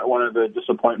really one of the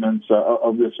disappointments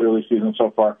of this early season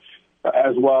so far,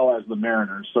 as well as the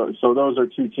Mariners. So those are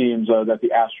two teams that the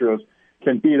Astros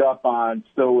can beat up on,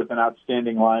 still with an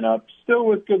outstanding lineup, still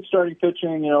with good starting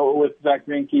pitching, with Zach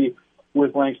Greinke,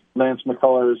 with Lance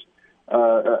McCullers,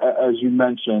 as you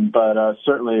mentioned. But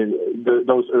certainly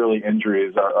those early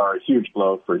injuries are a huge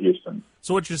blow for Houston.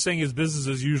 So what you're saying is business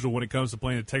as usual when it comes to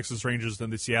playing the Texas Rangers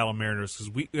and the Seattle Mariners,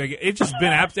 because it's just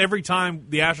been every time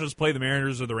the Astros play the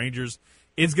Mariners or the Rangers,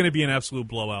 it's going to be an absolute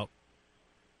blowout.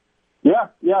 Yeah,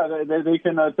 they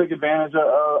can take advantage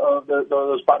of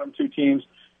those bottom two teams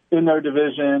in their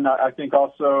division. I think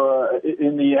also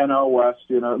in the NL West,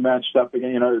 matched up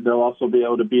again, they'll also be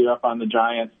able to beat up on the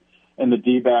Giants and the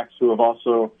D-backs, who have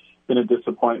also been a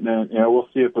disappointment. We'll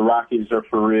see if the Rockies are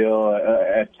for real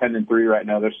at 10-3 right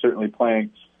now. They're certainly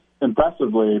playing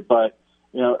impressively, but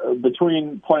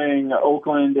between playing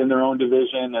Oakland in their own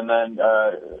division and then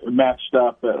matched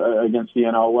up against the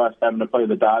NL West, having to play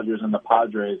the Dodgers and the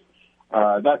Padres,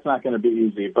 that's not going to be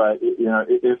easy. But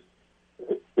if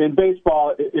in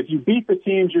baseball, if you beat the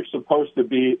teams you're supposed to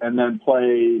beat and then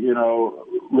play,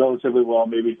 relatively well,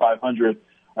 maybe 500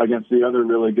 against the other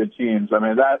really good teams, I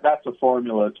mean, that's a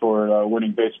formula toward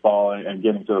winning baseball and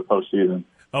getting to the postseason.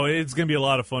 Oh, it's going to be a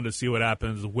lot of fun to see what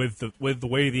happens with the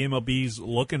way the MLB's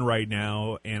looking right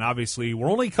now. And obviously, we're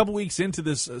only a couple weeks into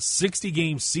this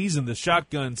 60-game season, the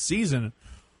shotgun season.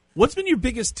 What's been your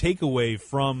biggest takeaway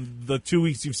from the 2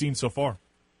 weeks you've seen so far?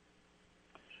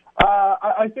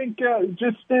 I think there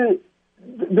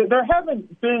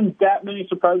haven't been that many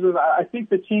surprises. I think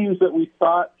the teams that we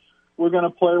thought were going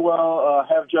to play well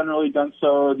have generally done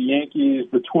so. The Yankees,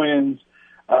 the Twins,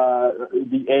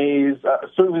 the A's,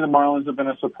 certainly the Marlins have been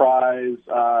a surprise.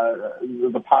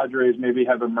 The Padres maybe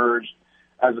have emerged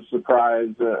as a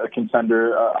surprise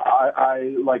contender.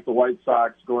 I like the White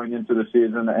Sox going into the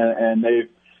season, and they've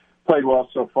played well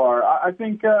so far. I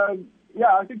think the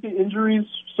injuries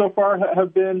so far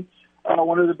have been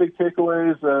one of the big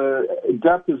takeaways.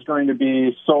 Depth is going to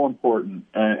be so important,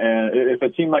 and if a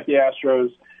team like the Astros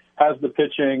has the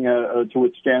pitching to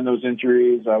withstand those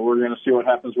injuries, we're going to see what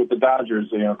happens with the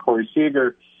Dodgers. Corey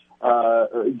Seager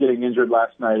getting injured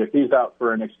last night. If he's out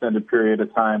for an extended period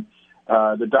of time,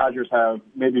 the Dodgers have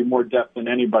maybe more depth than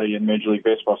anybody in Major League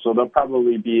Baseball, so they'll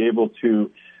probably be able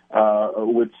to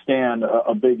withstand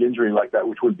a big injury like that,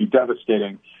 which would be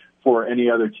devastating for any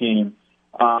other team.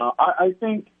 I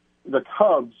think the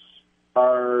Cubs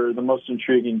are the most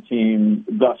intriguing team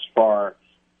thus far.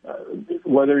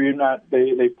 Whether or not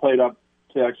they played up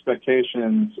to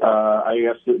expectations, I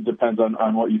guess it depends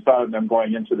on what you thought of them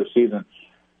going into the season.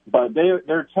 But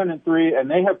they're 10-3, and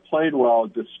they have played well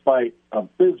despite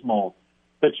abysmal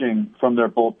pitching from their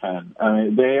bullpen. I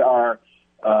mean, they are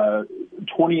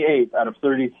 28 out of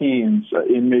 30 teams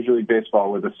in Major League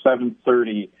Baseball with a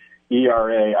 7.30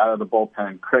 ERA out of the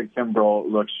bullpen. Craig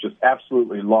Kimbrell looks just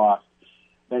absolutely lost.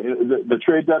 The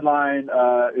trade deadline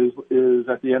is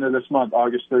at the end of this month,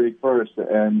 August 31st,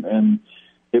 and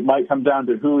it might come down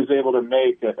to who is able to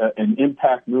make an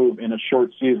impact move in a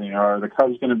short season. Are the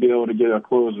Cubs going to be able to get a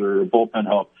closer or bullpen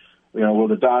help? Will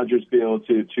the Dodgers be able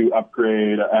to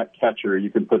upgrade at catcher? You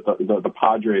could put the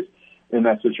Padres in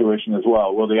that situation as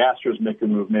well. Will the Astros make a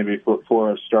move maybe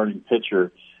for a starting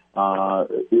pitcher?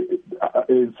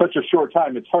 In such a short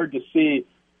time, it's hard to see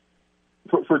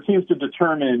for teams to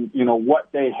determine, what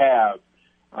they have.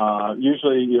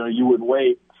 Usually, you would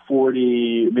wait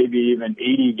 40, maybe even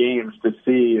 80 games to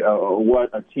see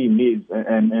what a team needs.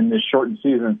 And in this shortened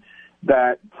season,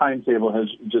 that timetable has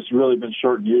just really been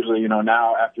shortened. Usually,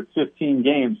 now after 15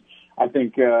 games, I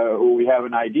think we have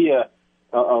an idea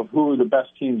of who the best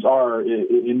teams are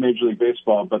in Major League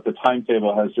Baseball, but the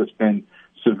timetable has just been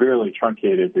severely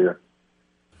truncated here.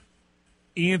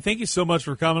 Ian, thank you so much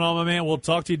for coming on, my man. We'll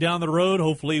talk to you down the road,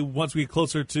 hopefully once we get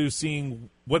closer to seeing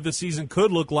what the season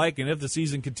could look like and if the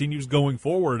season continues going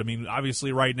forward. I mean,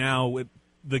 obviously right now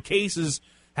the cases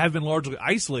have been largely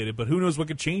isolated, but who knows what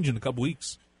could change in a couple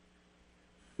weeks.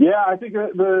 Yeah, I think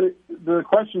the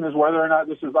question is whether or not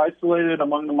this is isolated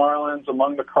among the Marlins,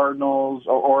 among the Cardinals,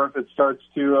 or if it starts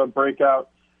to break out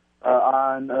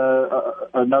on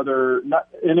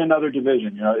in another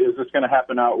division. Is this going to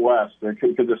happen out west? Or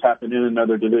could this happen in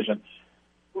another division?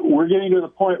 we're getting to the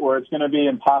point where it's going to be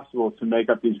impossible to make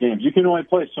up these games. You can only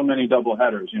play so many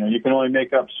doubleheaders. You can only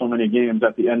make up so many games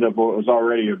at the end of what was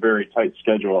already a very tight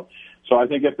schedule. So I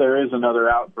think if there is another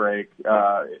outbreak,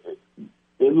 it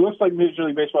looks like Major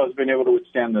League Baseball has been able to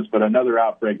withstand this, but another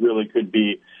outbreak really could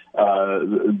be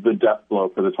the death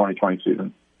blow for the 2020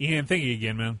 season. Ian, thank you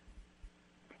again, man.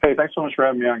 Hey, thanks so much for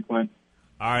having me on, Clint.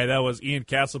 All right, that was Ian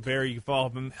Castleberry. You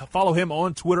can follow him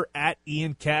on Twitter at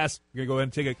Ian Cast. We're going to go ahead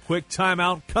and take a quick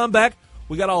timeout. Come back.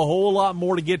 We got a whole lot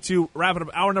more to get to. Wrapping up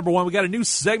hour number 1. We got a new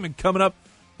segment coming up,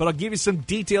 but I'll give you some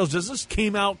details. Just this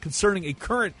came out concerning a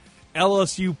current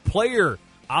LSU player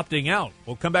opting out.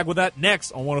 We'll come back with that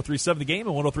next on 103.7 The Game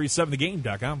and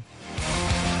 103.7thegame.com.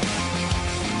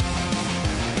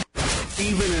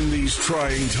 Even in these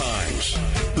trying times,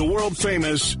 the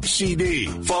world-famous CD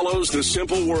follows the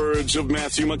simple words of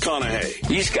Matthew McConaughey.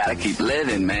 You just gotta keep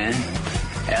living, man.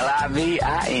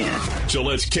 Livin. So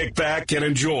let's kick back and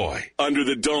enjoy Under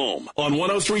the Dome on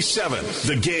 103.7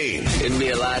 The Game. It'd be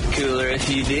a lot cooler if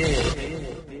you did.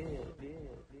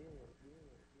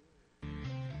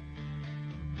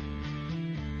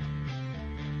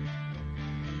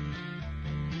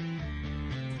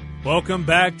 Welcome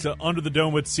back to Under the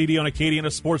Dome with CD on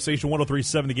Acadiana Sports Station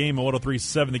 103.7 The Game and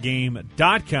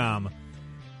 103.7thegame.com.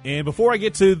 And before I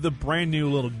get to the brand new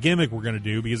little gimmick we're going to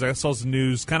do, because I saw some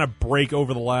news kind of break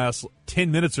over the last 10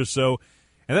 minutes or so,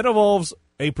 and that involves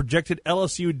a projected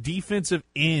LSU defensive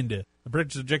end, a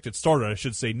projected starter, I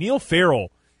should say. Neil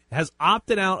Farrell has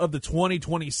opted out of the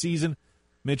 2020 season.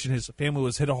 Mentioned his family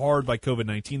was hit hard by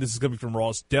COVID-19. This is coming from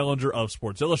Ross Dellinger of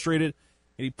Sports Illustrated.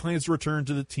 And he plans to return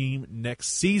to the team next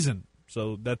season.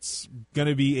 So that's going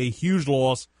to be a huge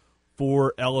loss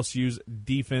for LSU's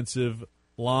defensive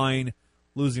line.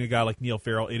 Losing a guy like Neil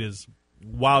Farrell, it is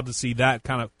wild to see that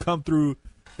kind of come through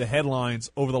the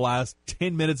headlines over the last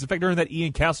 10 minutes. In fact, during that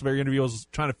Ian Castleberry interview, I was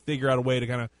trying to figure out a way to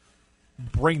kind of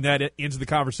bring that into the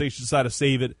conversation, decide to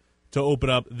save it to open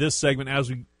up this segment as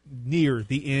we near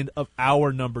the end of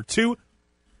hour number 2.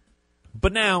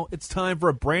 But now it's time for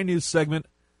a brand new segment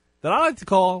that I like to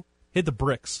call Hit the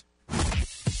Bricks.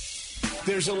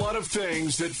 There's a lot of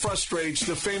things that frustrates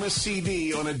the famous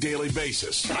CD on a daily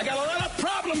basis. I got a lot of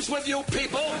problems with you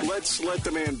people. Let's let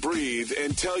the man breathe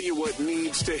and tell you what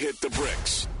needs to hit the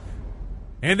bricks.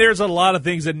 And there's a lot of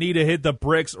things that need to hit the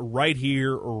bricks right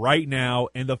here, right now.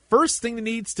 And the first thing that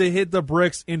needs to hit the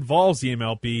bricks involves the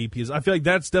MLB, because I feel like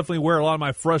that's definitely where a lot of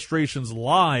my frustrations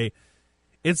lie.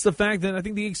 It's the fact that I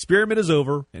think the experiment is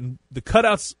over and the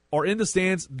cutouts are in the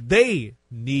stands. They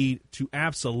need to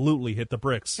absolutely hit the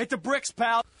bricks. Hit the bricks,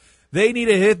 pal. They need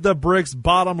to hit the bricks,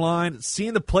 bottom line.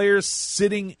 Seeing the players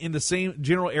sitting in the same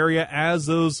general area as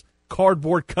those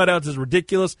cardboard cutouts is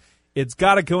ridiculous. It's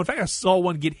got to go. In fact, I saw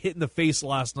one get hit in the face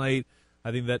last night.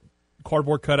 I think that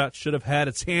cardboard cutout should have had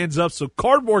its hands up so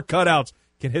cardboard cutouts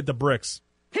can hit the bricks.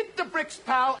 Hit the bricks,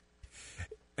 pal.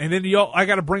 And then I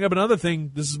got to bring up another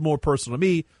thing. This is more personal to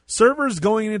me. Servers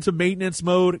going into maintenance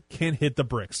mode can hit the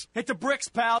bricks. Hit the bricks,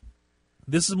 pal.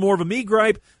 This is more of a me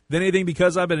gripe than anything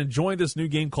because I've been enjoying this new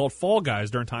game called Fall Guys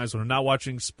during times when I'm not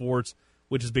watching sports,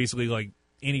 which is basically like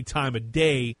any time of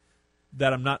day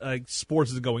that I'm not sports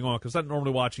isn't going on because I'm not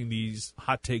normally watching these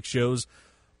hot take shows.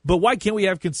 But why can't we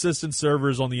have consistent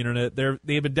servers on the internet?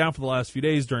 They have been down for the last few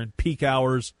days during peak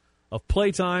hours of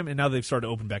playtime, and now they've started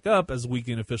to open back up as the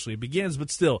weekend officially begins. But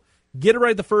still, get it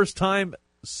right the first time.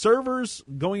 Servers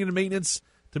going into maintenance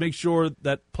to make sure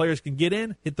that players can get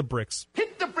in, hit the bricks.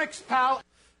 Hit the bricks, pal.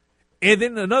 And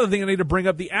then another thing I need to bring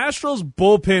up, the Astros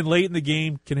bullpen late in the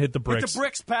game can hit the bricks. Hit the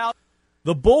bricks, pal.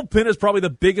 The bullpen is probably the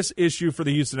biggest issue for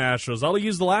the Houston Astros. I'll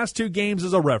use the last 2 games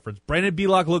as a reference. Brandon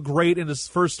Belock looked great in his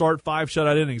first start, 5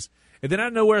 shutout innings. And then out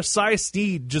of nowhere, Cy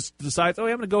Steed just decides, I'm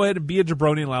going to go ahead and be a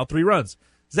jabroni and allow 3 runs.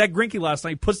 Zach Greinke last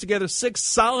night puts together 6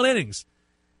 solid innings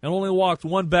and only walked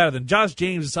 1 batter. Then Josh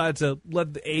James decided to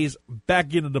let the A's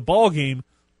back into the ball game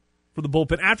for the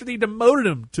bullpen after they demoted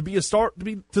him to be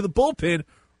to the bullpen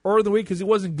earlier in the week because he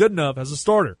wasn't good enough as a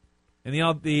starter. And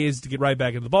the A's to get right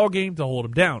back into the ball game to hold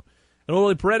him down. And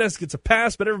Oli Paredes gets a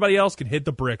pass, but everybody else can hit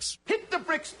the bricks. Hit the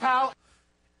bricks, pal.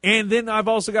 And then I've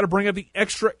also got to bring up the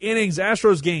extra innings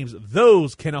Astros games.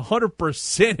 Those can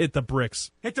 100% hit the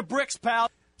bricks. Hit the bricks,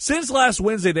 pal. Since last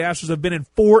Wednesday, the Astros have been in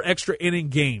 4 extra inning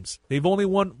games. They've only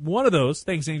won 1 of those.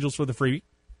 Thanks, Angels, for the freebie.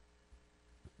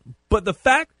 But the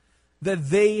fact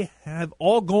that they have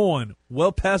all gone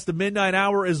well past the midnight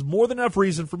hour is more than enough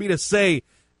reason for me to say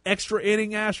extra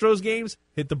inning Astros games,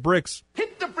 hit the bricks.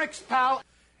 Hit the bricks, pal.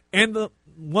 And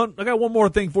I got one more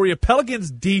thing for you.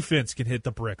 Pelicans defense can hit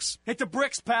the bricks. Hit the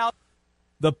bricks, pal.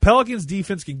 The Pelicans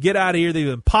defense can get out of here. They've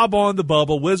been pop on the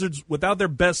bubble. Wizards, without their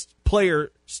best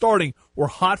player starting, were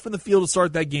hot from the field to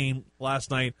start that game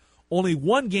last night. Only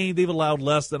one game they've allowed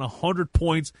less than 100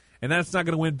 points, and that's not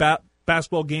going to win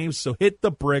basketball games, so hit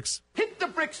the bricks. Hit the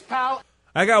bricks, pal.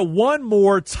 I got one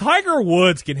more. Tiger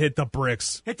Woods can hit the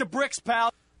bricks. Hit the bricks,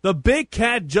 pal. The big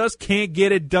cat just can't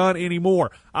get it done anymore.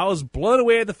 I was blown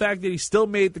away at the fact that he still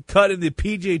made the cut in the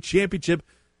PGA Championship.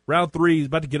 Round 3, he's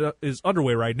about to get is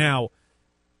underway right now.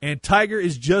 And Tiger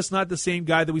is just not the same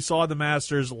guy that we saw at the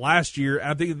Masters last year.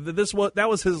 I think that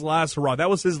was his last hurrah. That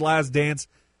was his last dance.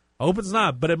 I hope it's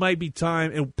not, but it might be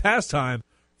past time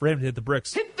for him to hit the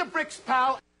bricks. Hit the bricks,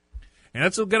 pal. And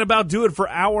that's going to about do it for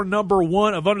hour number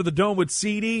 1 of Under the Dome with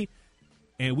CD.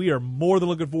 And we are more than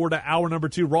looking forward to hour number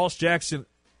 2. Ross Jackson,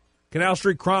 Canal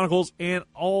Street Chronicles, and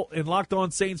Locked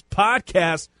On Saints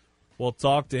podcast. We'll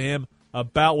talk to him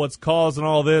about what's causing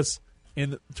all this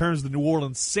in terms of the New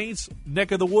Orleans Saints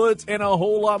neck of the woods and a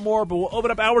whole lot more. But we'll open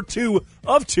up hour 2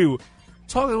 of 2,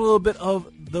 talking a little bit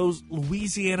of those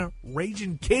Louisiana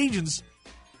Raging Cajuns.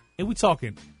 And we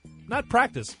talking, not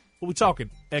practice, but we talking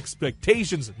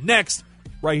expectations next,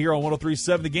 right here on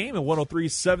 103.7 The Game and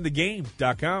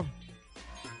 103.7thegame.com.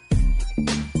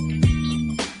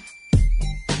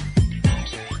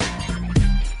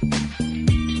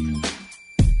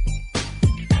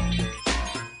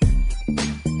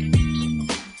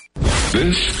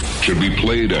 This should be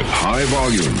played at high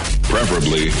volume,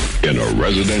 preferably in a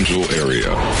residential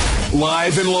area.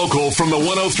 Live and local from the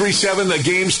 103.7 The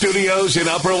Game studios in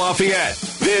Upper Lafayette.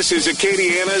 This is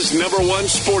Acadiana's #1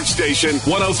 sports station,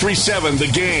 103.7 The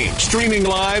Game. Streaming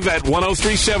live at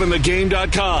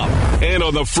 103.7thegame.com and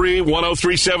on the free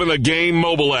 103.7 The Game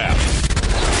mobile app.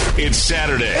 It's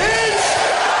Saturday.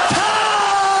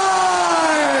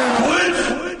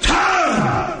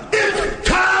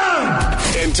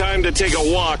 Time to take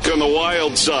a walk on the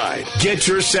wild side. Get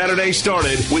your Saturday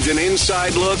started with an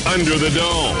inside look under the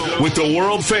dome with the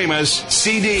world-famous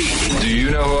CD. Do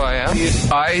you know who I am?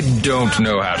 I don't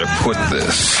know how to put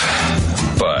this,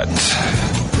 but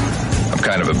I'm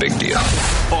kind of a big deal.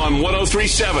 On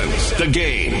 103.7 The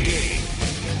Game.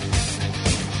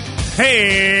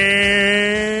 Hey,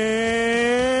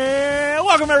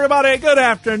 welcome everybody. Good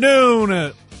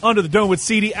afternoon. Under the Dome with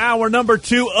CD. Hour number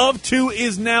 2 of 2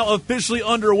 is now officially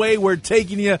underway. We're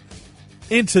taking you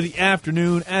into the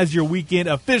afternoon as your weekend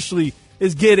officially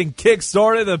is getting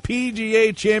kick-started. The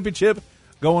PGA Championship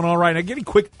going on right now. Getting a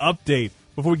quick update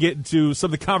before we get into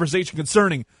some of the conversation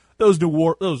concerning those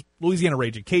Louisiana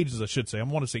Raging Cajuns, I should say. I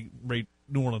want to say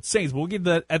New Orleans Saints, but we'll get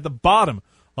to that at the bottom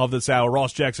of this hour.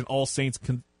 Ross Jackson, Canal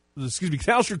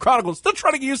Street Chronicles. Still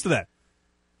trying to get used to that.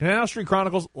 Canal Street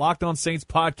Chronicles, Locked On Saints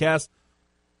podcast.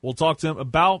 We'll talk to him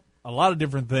about a lot of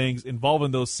different things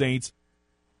involving those Saints.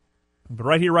 But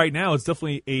right here, right now, it's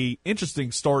definitely an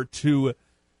interesting start to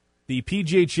the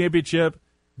PGA Championship.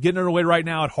 Getting underway right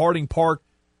now at Harding Park.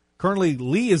 Currently,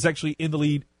 Lee is actually in the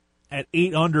lead at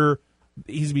 8 under.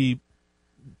 He's going to be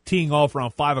teeing off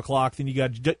around 5 o'clock. Then you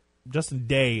got Justin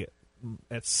Day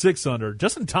at 6 under.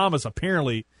 Justin Thomas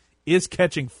apparently is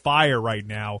catching fire right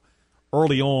now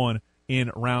early on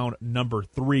in round number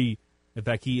 3. In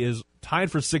fact, he is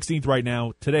tied for 16th right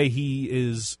now. Today he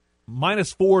is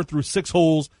 -4 through 6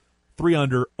 holes, 3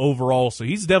 under overall. So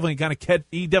he's definitely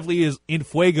he definitely is in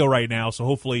fuego right now. So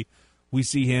hopefully we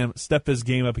see him step his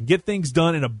game up and get things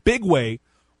done in a big way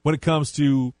when it comes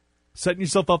to setting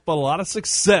yourself up for a lot of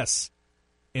success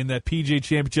in that PGA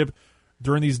Championship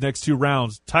during these next 2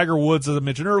 rounds. Tiger Woods, as I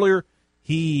mentioned earlier,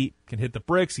 he can hit the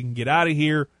bricks. He can get out of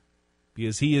here,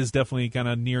 because he is definitely kind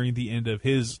of nearing the end of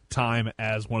his time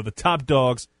as one of the top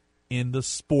dogs in the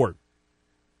sport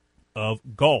of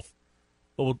golf.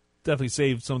 But we'll definitely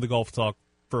save some of the golf talk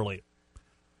for later.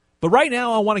 But right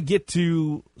now I want to get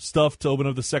to stuff to open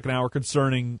up the second hour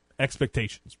concerning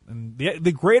expectations. And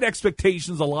the great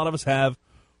expectations a lot of us have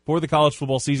for the college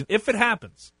football season, if it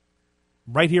happens.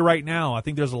 Right here, right now, I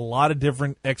think there's a lot of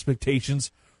different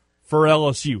expectations for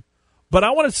LSU. But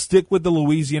I want to stick with the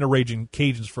Louisiana Raging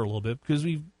Cajuns for a little bit because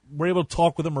we were able to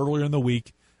talk with them earlier in the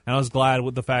week, and I was glad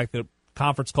with the fact that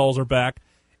conference calls are back,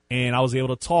 and I was able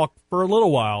to talk for a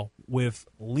little while with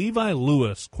Levi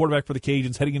Lewis, quarterback for the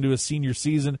Cajuns, heading into his senior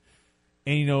season.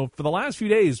 And, for the last few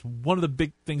days, one of the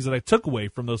big things that I took away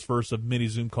from those first of many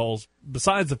Zoom calls,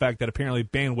 besides the fact that apparently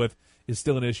bandwidth is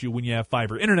still an issue when you have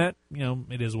fiber internet,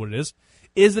 it is what it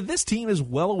is that this team is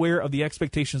well aware of the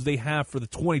expectations they have for the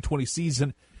 2020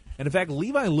 season. And, in fact,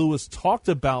 Levi Lewis talked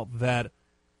about that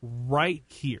right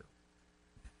here.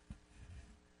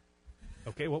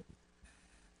 Okay,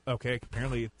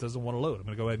 apparently it doesn't want to load. I'm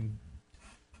going to go ahead and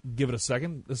give it a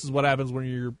second. This is what happens when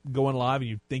you're going live and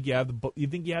you think you have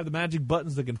the magic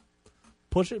buttons that can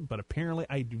push it, but apparently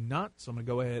I do not. So I'm going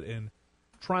to go ahead and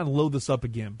try and load this up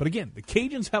again. But again, the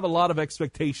Cajuns have a lot of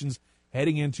expectations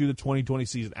heading into the 2020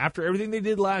 season. After everything they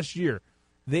did last year,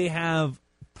 they have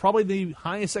probably the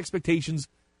highest expectations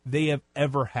they have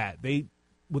ever had. They,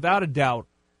 without a doubt,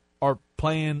 are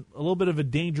playing a little bit of a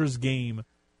dangerous game,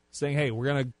 saying, hey, we're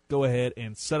going to go ahead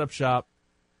and set up shop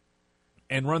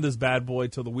and run this bad boy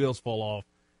till the wheels fall off,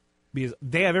 because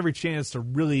they have every chance to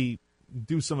really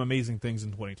do some amazing things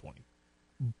in 2020.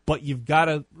 But you've got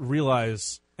to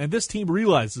realize, and this team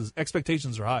realizes,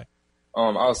 expectations are high.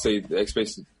 I'll say the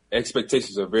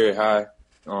expectations are very high.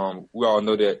 We all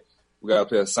know that we got to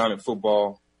play assignment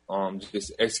football,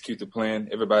 just execute the plan.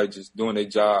 Everybody just doing their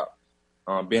job,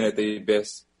 being at their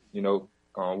best.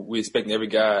 We're expecting every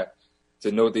guy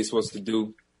to know what they're supposed to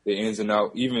do, the ins and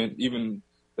outs. Even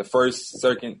the first,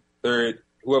 second, third,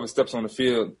 whoever steps on the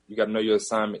field, you got to know your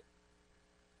assignment.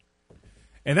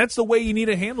 And that's the way you need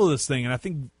to handle this thing. And I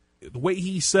think the way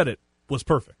he said it was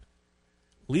perfect.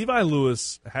 Levi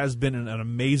Lewis has been an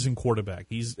amazing quarterback.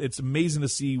 It's amazing to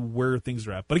see where things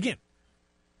are at. But again,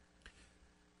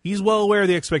 he's well aware of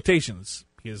the expectations,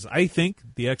 because I think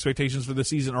the expectations for the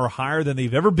season are higher than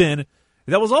they've ever been.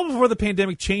 That was all before the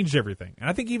pandemic changed everything. And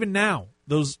I think even now,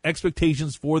 those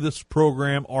expectations for this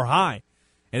program are high.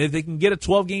 And if they can get a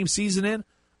 12-game season in,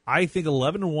 I think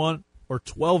 11-1 or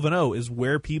 12-0 is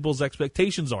where people's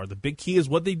expectations are. The big key is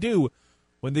what they do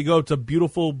when they go to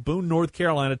beautiful Boone, North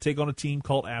Carolina, take on a team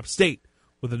called App State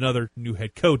with another new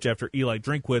head coach after Eli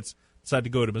Drinkwitz decided to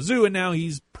go to Mizzou, and now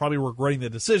he's probably regretting the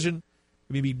decision,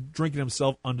 maybe drinking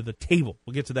himself under the table.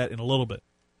 We'll get to that in a little bit.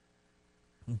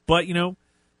 But,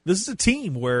 this is a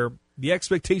team where the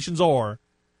expectations are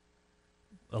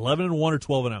 11-1 or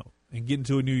 12-0 and get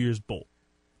into a New Year's Bowl.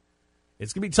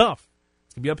 It's going to be tough.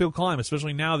 It's going to be uphill climb,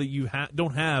 especially now that you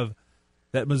don't have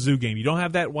that Mizzou game. You don't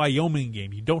have that Wyoming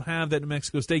game. You don't have that New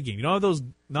Mexico State game. You don't have those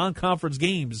non-conference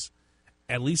games,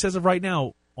 at least as of right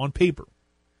now, on paper.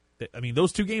 I mean,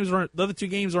 those two games the other two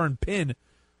games are in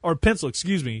pencil,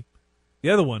 excuse me.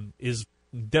 The other one is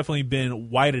definitely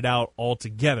been whited out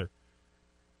altogether.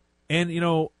 And,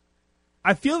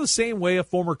 I feel the same way a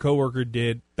former coworker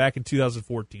did back in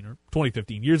 2014 or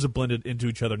 2015. Years have blended into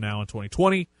each other now in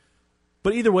 2020.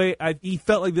 But either way, he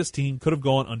felt like this team could have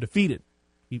gone undefeated.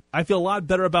 I feel a lot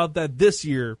better about that this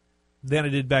year than I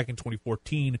did back in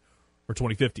 2014 or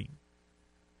 2015.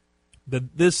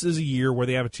 That this is a year where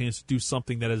they have a chance to do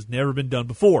something that has never been done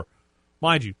before.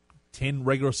 Mind you, 10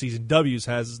 regular season W's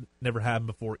has never happened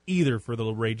before either for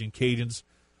the Raging Cajuns.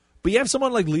 But you have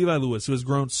someone like Levi Lewis who has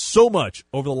grown so much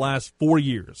over the last 4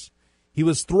 years. He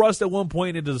was thrust at one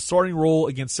point into the starting role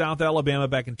against South Alabama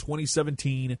back in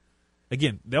 2017.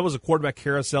 Again, that was a quarterback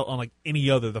carousel unlike any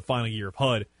other the final year of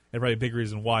HUD. And probably a big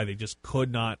reason why they just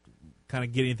could not kind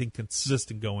of get anything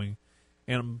consistent going.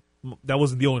 And that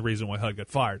wasn't the only reason why HUD got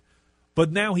fired.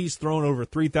 But now he's thrown over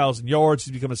 3,000 yards.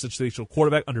 He's become a sensational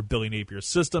quarterback under Billy Napier's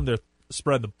system. They're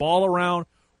spreading the ball around.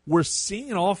 We're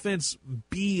seeing an offense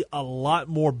be a lot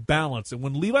more balanced. And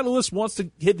when Levi Lewis wants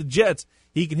to hit the Jets,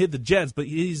 he can hit the Jets, but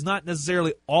he's not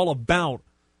necessarily all about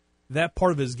that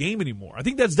part of his game anymore. I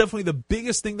think that's definitely the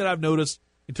biggest thing that I've noticed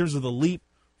in terms of the leap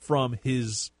from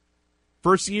his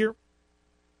first year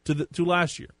to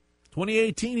last year.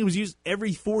 2018, he was used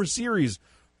every 4 series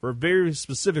for a very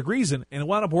specific reason, and it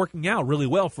wound up working out really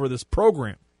well for this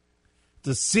program.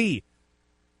 To see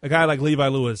a guy like Levi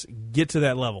Lewis get to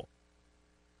that level.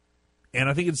 And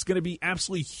I think it's going to be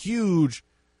absolutely huge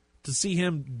to see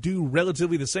him do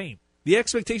relatively the same. The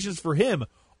expectations for him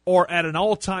are at an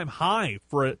all-time high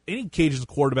for any Cajuns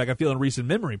quarterback, I feel, in recent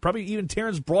memory. Probably even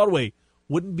Terrence Broadway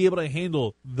wouldn't be able to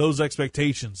handle those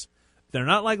expectations. They're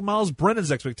not like Miles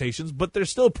Brennan's expectations, but they're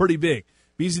still pretty big.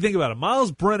 Because you think about it,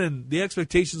 Miles Brennan, the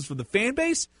expectations for the fan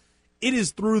base, it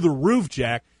is through the roof,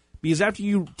 Jack. Because after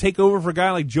you take over for a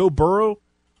guy like Joe Burrow,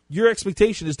 your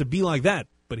expectation is to be like that.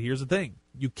 But here's the thing.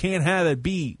 You can't have it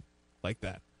be like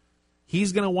that.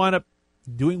 He's going to wind up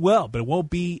doing well, but it won't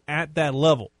be at that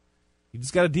level. You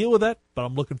just got to deal with that, but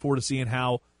I'm looking forward to seeing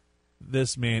how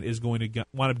this man is going to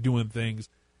wind up doing things.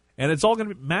 And it's all going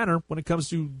to matter when it comes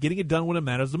to getting it done when it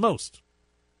matters the most.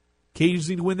 Cajuns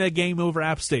need to win that game over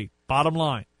App State, bottom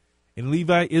line. And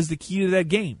Levi is the key to that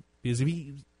game. Because if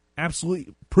he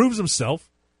absolutely proves himself,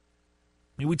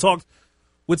 I mean, we talked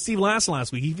with Steve last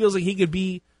week, he feels like he could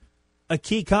be a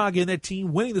key cog in that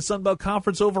team winning the Sun Belt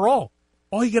Conference overall.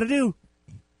 All you got to do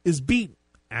is beat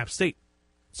App State.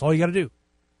 That's all you got to do.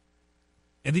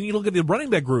 And then you look at the running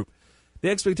back group. The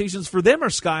expectations for them are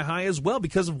sky high as well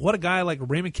because of what a guy like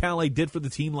Raymond Calais did for the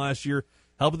team last year,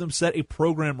 helping them set a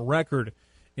program record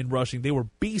in rushing. They were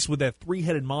beasts with that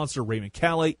three-headed monster, Raymond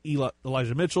Calais,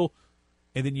 Elijah Mitchell,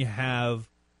 and then you have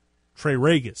Trey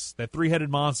Regis, that three-headed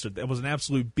monster. That was an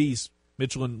absolute beast,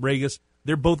 Mitchell and Regis.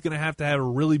 They're both going to have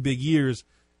really big years,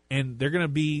 and they're going to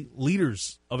be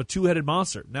leaders of a two-headed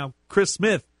monster. Now, Chris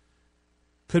Smith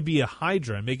could be a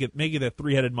Hydra and make it that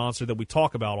three-headed monster that we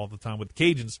talk about all the time with the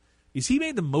Cajuns. Is he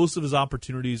made the most of his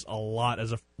opportunities a lot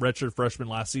as a redshirt freshman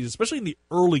last season, especially in the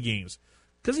early games,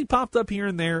 because he popped up here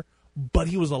and there, but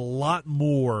he was a lot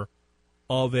more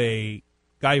of a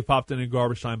guy who popped in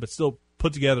garbage time, but still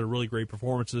put together really great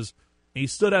performances. And he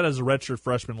stood out as a redshirt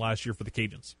freshman last year for the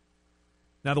Cajuns.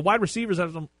 Now, the wide receivers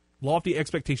have some lofty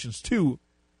expectations, too,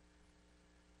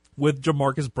 with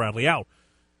Jamarcus Bradley out,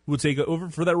 who will take over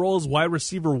for that role as wide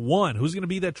receiver one. Who's going to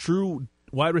be that true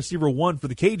wide receiver one for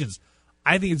the Cajuns?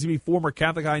 I think it's going to be former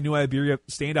Catholic High New Iberia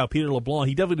standout Peter LeBlanc.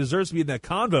 He definitely deserves to be in that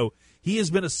convo. He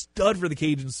has been a stud for the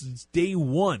Cajuns since day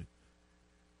one.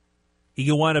 He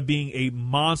can wind up being a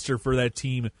monster for that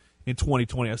team in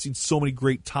 2020. I've seen so many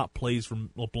great top plays from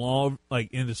LeBlanc,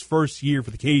 like in his first year for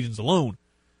the Cajuns alone,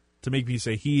 to make me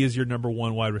say he is your number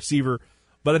one wide receiver.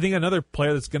 But I think another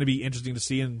player that's going to be interesting to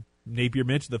see, and Napier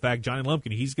mentioned the fact Johnny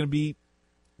Lumpkin, he's going to be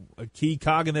a key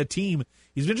cog in that team.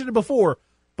 He's mentioned it before,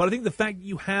 but I think the fact that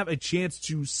you have a chance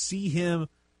to see him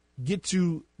get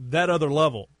to that other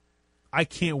level, I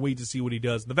can't wait to see what he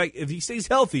does. And the fact, if he stays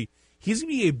healthy, he's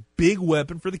going to be a big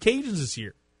weapon for the Cajuns this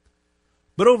year.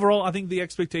 But overall, I think the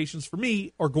expectations for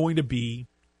me are going to be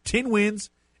 10 wins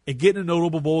and getting a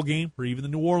notable bowl game, or even the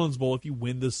New Orleans Bowl if you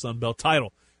win the Sun Belt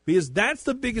title. Because that's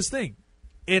the biggest thing.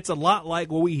 It's a lot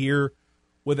like what we hear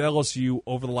with LSU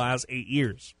over the last 8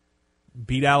 years.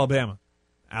 Beat Alabama.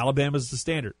 Alabama's the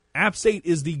standard. App State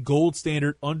is the gold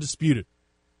standard, undisputed.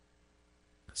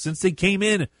 Since they came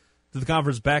in to the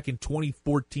conference back in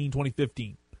 2014,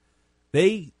 2015,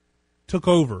 they took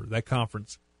over that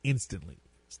conference instantly.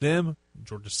 It's them,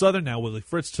 Georgia Southern, now Willie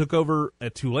Fritz took over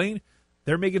at Tulane.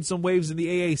 They're making some waves in the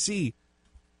AAC.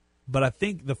 But I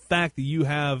think the fact that you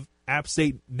have App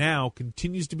State now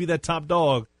continues to be that top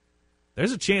dog,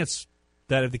 there's a chance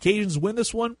that if the Cajuns win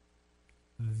this one,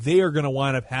 they are going to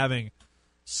wind up having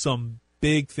some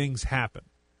big things happen.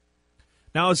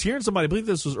 Now, I was hearing somebody, I believe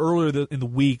this was earlier in the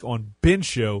week on Ben's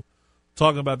show,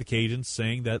 talking about the Cajuns,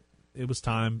 saying that it was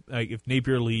time, like if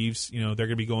Napier leaves, they're going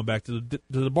to be going back to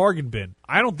the bargain bin.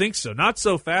 I don't think so. Not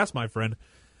so fast, my friend.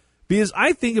 Because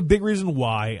I think a big reason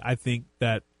why I think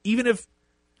that even if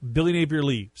Billy Napier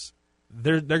leaves,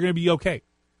 they're going to be okay.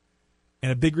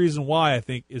 And a big reason why I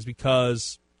think is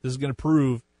because this is going to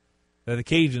prove that the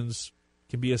Cajuns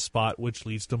can be a spot which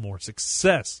leads to more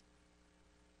success.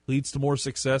 Leads to more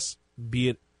success, be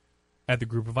it at the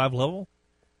Group of 5 level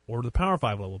or the Power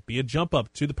 5 level. Be a jump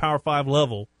up to the Power 5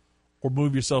 level or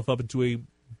move yourself up into a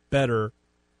better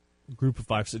Group of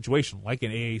 5 situation, like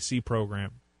an AAC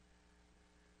program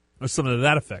or something to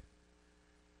that effect.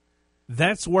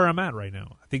 That's where I'm at right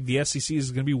now. I think the SEC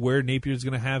is going to be where Napier is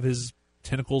going to have his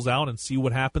tentacles out and see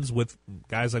what happens with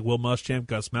guys like Will Muschamp,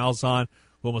 Gus Malzahn,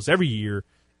 who almost every year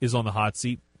is on the hot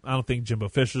seat. I don't think Jimbo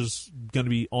Fisher's going to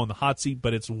be on the hot seat,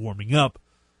 but it's warming up.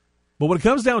 But when it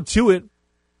comes down to it,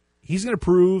 he's going to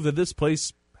prove that this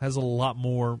place has a lot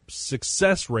more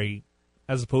success rate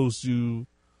as opposed to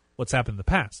what's happened in the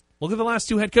past. Look at the last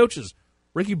two head coaches.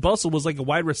 Ricky Bustle was like a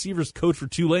wide receivers coach for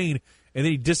Tulane, and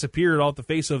then he disappeared off the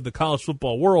face of the college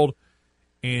football world.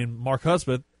 And Mark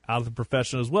Hudspeth, out of the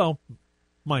profession as well.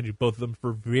 Mind you, both of them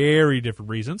for very different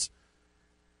reasons.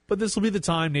 But this will be the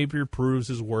time Napier proves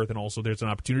his worth, and also there's an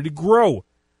opportunity to grow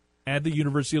at the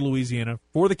University of Louisiana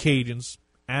for the Cajuns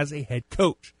as a head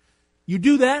coach. You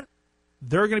do that,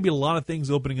 there are going to be a lot of things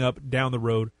opening up down the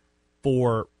road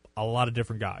for a lot of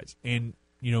different guys. And,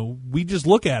 we just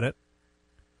look at it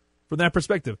from that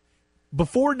perspective.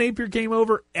 Before Napier came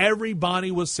over,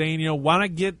 everybody was saying, why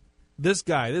not get this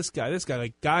guy,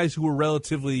 like guys who were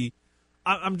relatively,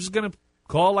 I'm just going to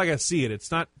call it like I see it.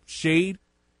 It's not shade.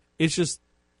 It's just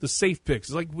the safe picks.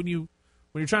 It's like when you're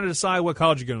trying to decide what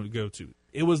college you're going to go to.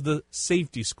 It was the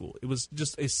safety school. It was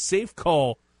just a safe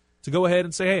call to go ahead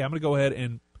and say, hey, I'm going to go ahead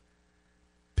and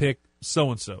pick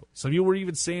so-and-so. Some people were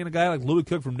even saying a guy like Louis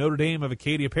Cook from Notre Dame of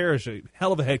Acadia Parish, a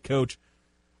hell of a head coach.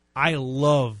 I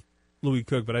love Louis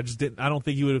Cook, but I don't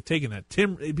think he would have taken that.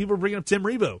 People are bringing up Tim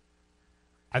Rebowe.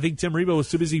 I think Tim Rebowe was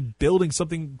too busy building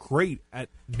something great at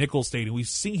Nicholls State, and we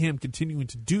see him continuing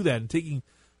to do that and taking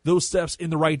those steps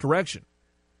in the right direction.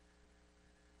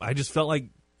 I just felt like,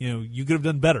 you could have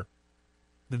done better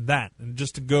than that, and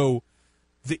just to go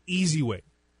the easy way.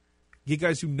 Get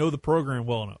guys who know the program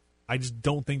well enough. I just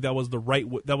don't think that was going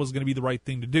to be the right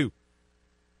thing to do.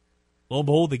 lo and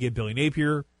behold, they get Billy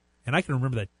Napier, and I can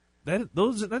remember that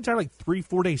entire like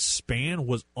 3-4 day span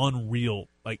was unreal.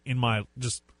 Like in my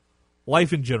just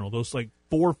life in general, those like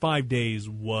 4 or 5 days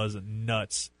was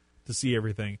nuts to see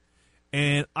everything,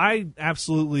 and I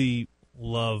absolutely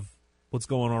love what's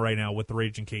going on right now with the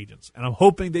Raging Cajuns, and I'm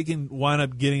hoping they can wind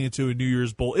up getting into a New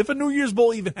Year's Bowl if a New Year's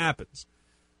Bowl even happens.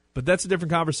 But that's a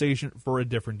different conversation for a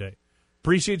different day.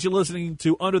 Appreciate you listening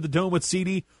to Under the Dome with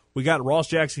CD. We got Ross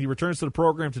Jackson. He returns to the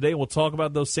program today. We'll talk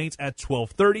about those Saints at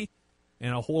 12:30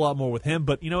 and a whole lot more with him.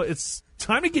 But, it's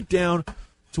time to get down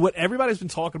to what everybody's been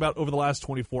talking about over the last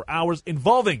 24 hours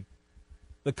involving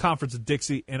the Conference of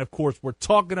Dixie. And, of course, we're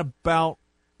talking about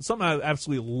something I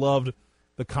absolutely loved,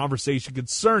 the conversation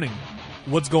concerning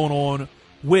what's going on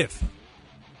with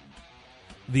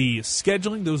the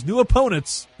scheduling, those new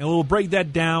opponents, and we'll break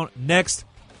that down next,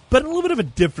 but in a little bit of a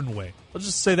different way. Let's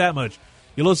just say that much.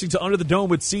 You're listening to Under the Dome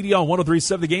with CD on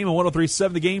 103.7 The Game and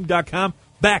 103.7thegame.com.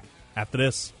 Back after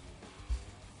this.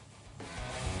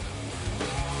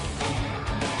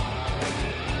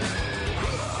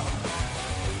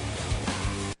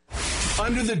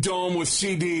 Under the Dome with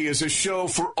CD is a show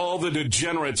for all the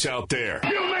degenerates out there.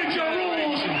 You make your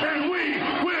rules, and we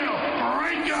will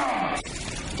break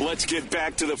them. Let's get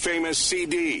back to the famous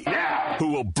CD,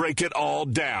 who will break it all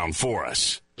down for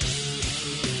us.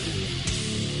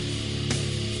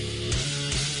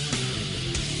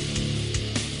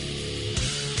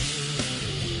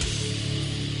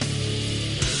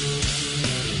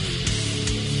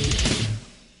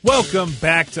 Welcome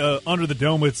back to Under the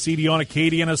Dome with CD on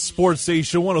Acadiana Sports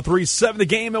Station 103.7 The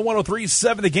Game at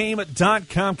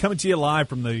 103.7thegame.com, coming to you live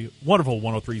from the wonderful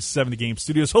 103.7 The Game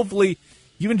studios. Hopefully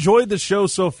you've enjoyed the show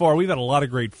so far. We've had a lot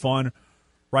of great fun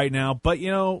right now. But,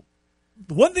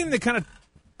 one thing that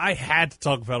I had to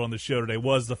talk about on the show today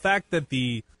was the fact that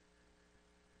the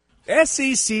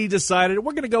SEC decided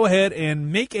we're going to go ahead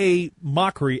and make a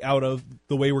mockery out of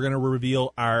the way we're going to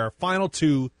reveal our final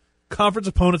two conference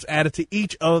opponents added to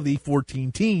each of the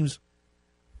 14 teams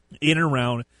in and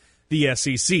around the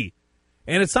SEC.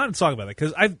 And it's time to talk about that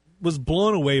because I was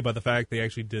blown away by the fact they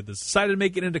actually did this. Decided to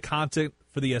make it into content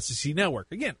for the SEC network.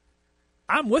 Again,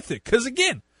 I'm with it because,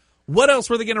 again, what else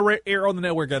were they going to air on the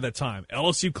network at that time?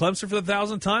 LSU Clemson for the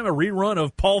 1,000th time, a rerun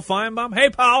of Paul Feinbaum. Hey,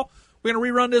 Paul, we're going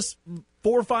to rerun this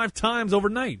 4 or 5 times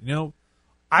overnight.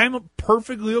 I'm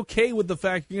perfectly okay with the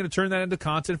fact you're going to turn that into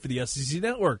content for the SEC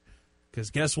network. Because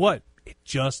guess what? It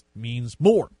just means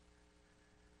more.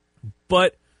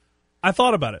 But I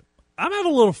thought about it. I'm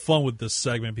having a little fun with this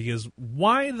segment because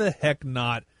why the heck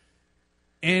not?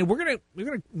 And we're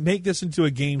gonna make this into a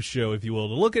game show, if you will,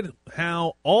 to look at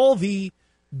how all the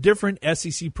different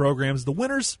SEC programs, the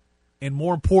winners, and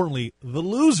more importantly, the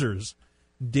losers,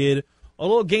 did a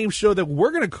little game show that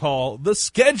we're gonna call The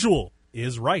Schedule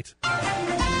is Right.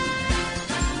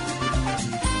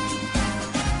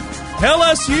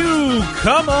 LSU,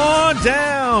 come on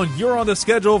down. You're on the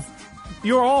schedule.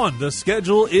 You're on. The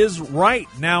schedule is right.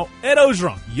 Now, Ed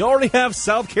Ogeron, you already have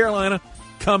South Carolina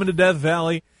coming to Death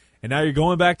Valley, and now you're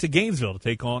going back to Gainesville to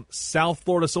take on South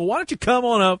Florida. So why don't you come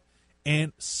on up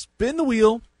and spin the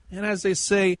wheel, and as they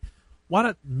say, why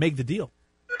not make the deal?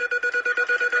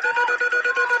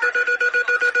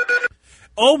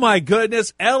 Oh, my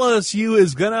goodness. LSU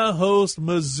is going to host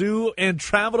Mizzou and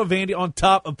travel to Vandy on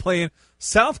top of playing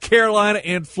South Carolina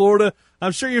and Florida.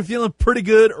 I'm sure you're feeling pretty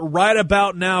good right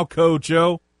about now, Coach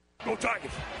O. Go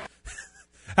Tigers.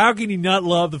 How can you not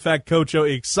love the fact Coach O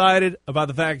is excited about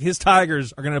the fact his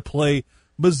Tigers are going to play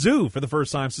Mizzou for the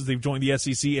first time since they've joined the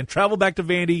SEC and travel back to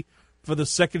Vandy for the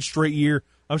second straight year.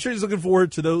 I'm sure he's looking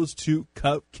forward to those 2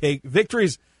 cupcake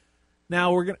victories.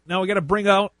 Now we got to bring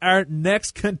out our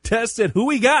next contestant. Who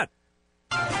we got?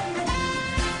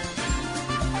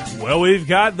 Well, we've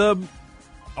got the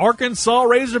Arkansas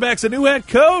Razorbacks, a new head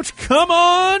coach. Come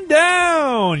on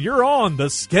down. You're on. The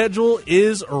schedule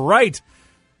is right.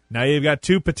 Now you've got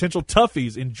 2 potential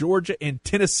toughies in Georgia and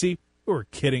Tennessee. We're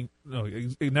kidding. No,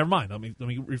 never mind. Let me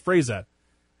rephrase that.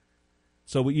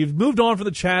 So you've moved on from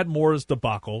the Chad Morris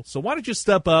debacle. So why don't you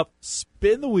step up,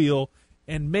 spin the wheel,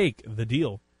 and make the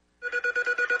deal?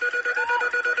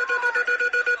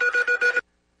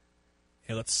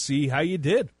 Hey, let's see how you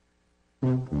did.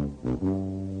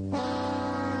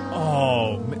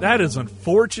 Oh, that is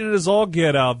unfortunate as all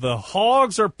get out. The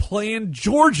Hogs are playing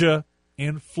Georgia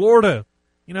and Florida.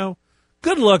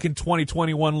 Good luck in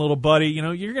 2021, little buddy.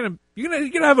 You're gonna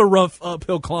have a rough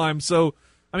uphill climb. So,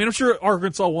 I'm sure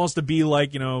Arkansas wants to be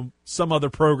like some other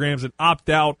programs and opt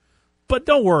out, but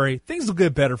don't worry, things will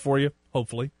get better for you,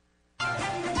 hopefully.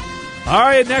 All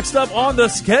right, next up on the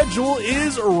schedule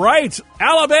is right.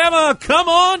 Alabama, come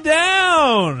on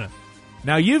down.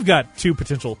 Now you've got two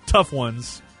potential tough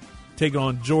ones taking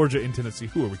on Georgia and Tennessee.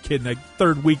 Who are we kidding? That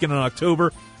third weekend in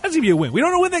October. That's going to be a win. We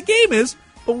don't know when that game is,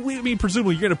 but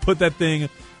presumably you're going to put that thing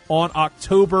on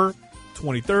October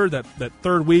 23rd, that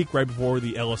third week right before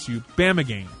the LSU-Bama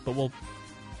game. But we'll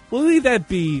leave that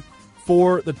be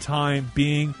for the time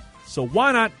being. So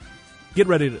why not get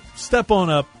ready to step on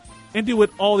up and do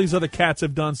what all these other cats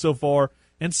have done so far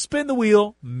and spin the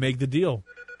wheel, make the deal.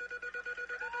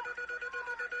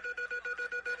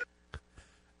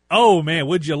 Oh, man,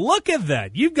 would you look at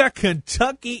that? You've got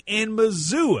Kentucky and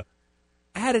Mizzou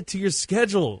added to your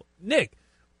schedule. Nick,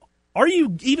 are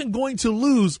you even going to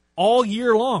lose all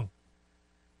year long?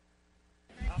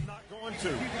 I'm not going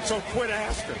to, so quit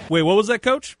asking. Wait, what was that,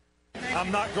 Coach?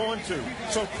 I'm not going to,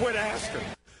 so quit asking.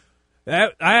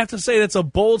 I have to say that's a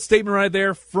bold statement right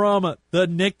there from the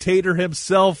Nick Tater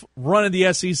himself, running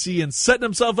the SEC and setting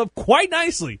himself up quite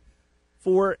nicely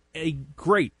for a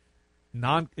great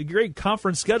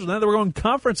conference schedule. Now that we're going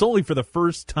conference only for the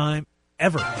first time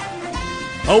ever.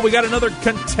 Oh, we got another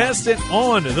contestant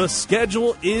on. The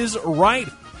schedule is right.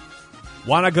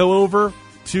 Why not go over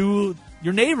to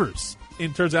your neighbors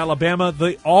in terms of Alabama,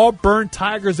 the Auburn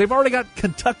Tigers? They've already got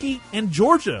Kentucky and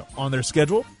Georgia on their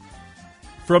schedule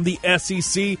from the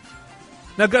SEC.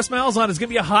 Now, Gus Malzahn is going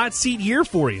to be a hot seat year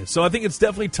for you, so I think it's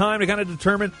definitely time to kind of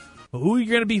determine who you're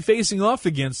going to be facing off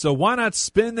against. So why not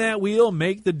spin that wheel,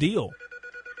 make the deal?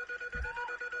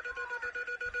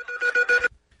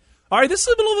 All right, this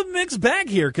is a bit of a mixed bag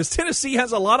here because Tennessee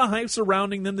has a lot of hype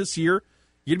surrounding them this year.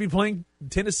 You're going to be playing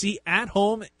Tennessee at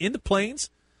home in the Plains.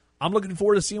 I'm looking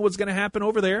forward to seeing what's going to happen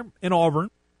over there in Auburn.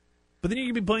 But then you're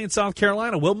going to be playing South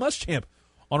Carolina. Will Muschamp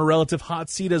on a relative hot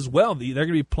seat as well. They're going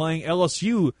to be playing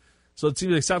LSU. So it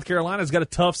seems like South Carolina's got a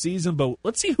tough season, but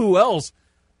let's see who else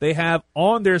they have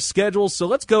on their schedule. So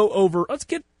let's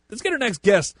get our next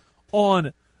guest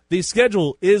on the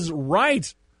schedule is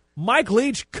right. Mike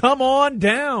Leach, come on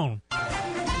down.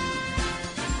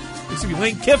 Excuse me,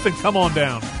 Lane Kiffin, come on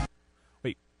down.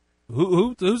 Wait,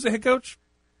 who's the head coach?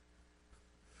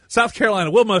 South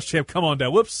Carolina, Will Muschamp, come on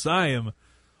down. Whoops, I am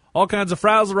all kinds of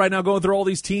frazzled right now going through all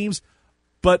these teams.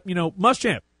 But,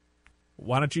 Muschamp,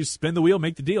 why don't you spin the wheel,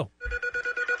 make the deal?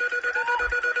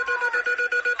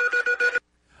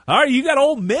 All right, you got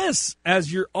Ole Miss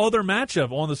as your other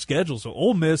matchup on the schedule. So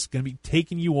Ole Miss going to be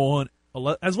taking you on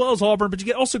as well as Auburn, but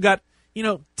you also got,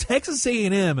 Texas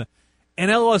A&M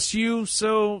and LSU.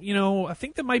 So, I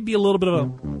think that might be a little bit of a.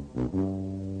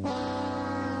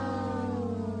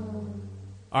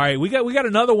 All right, we got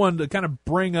another one to kind of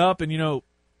bring up, and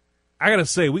I gotta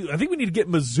say, I think we need to get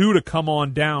Mizzou to come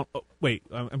on down. Oh, wait,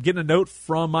 I'm getting a note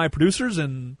from my producers,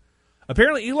 and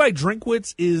apparently Eli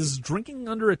Drinkwitz is drinking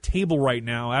under a table right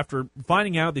now after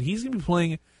finding out that he's going to be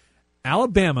playing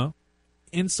Alabama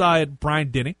inside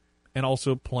Bryant-Denny and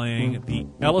also playing the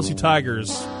LSU Tigers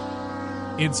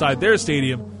inside their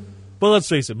stadium. But let's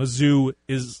face it, Mizzou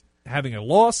is having a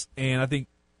loss, and I think,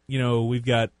 we've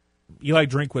got Eli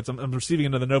Drinkwitz. I'm receiving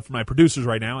another note from my producers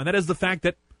right now, and that is the fact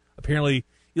that apparently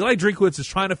Eli Drinkwitz is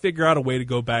trying to figure out a way to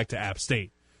go back to App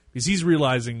State because he's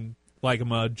realizing, like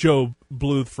Joe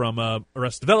Bluth from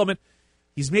Arrested Development,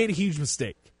 he's made a huge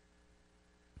mistake.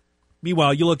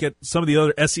 Meanwhile, you look at some of the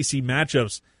other SEC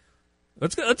matchups.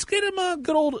 Let's get him a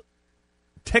good old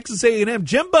Texas A&M.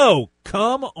 Jimbo,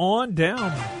 come on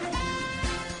down.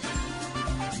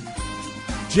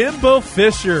 Jimbo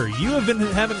Fisher, you have been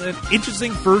having an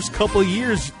interesting first couple of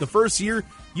years. The first year,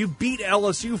 you beat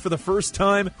LSU for the first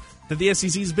time that the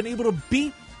SEC has been able to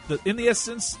beat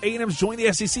since A&M's joined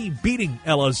the SEC, beating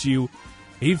LSU.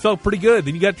 And you felt pretty good.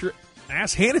 Then you got your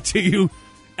ass handed to you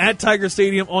at Tiger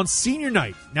Stadium on senior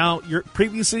night. Now, your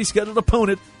previously scheduled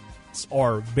opponents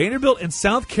are Vanderbilt and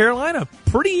South Carolina.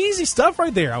 Pretty easy stuff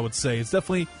right there, I would say. It's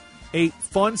definitely a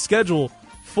fun schedule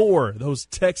for those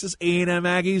Texas A&M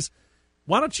Aggies.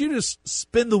 Why don't you just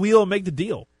spin the wheel and make the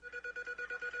deal?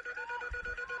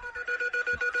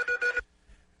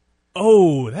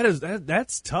 Oh,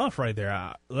 that's tough right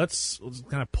there. Let's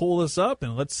kind of pull this up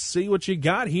and let's see what you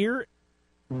got here.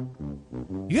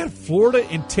 You got Florida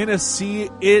and Tennessee.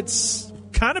 It's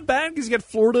kind of bad because you got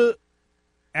Florida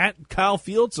at Kyle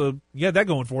Field, so you got that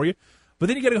going for you. But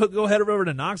then you got to go head over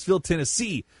to Knoxville,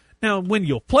 Tennessee. Now, when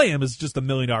you'll play them is just a $1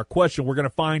 million question. We're going to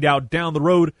find out down the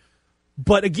road.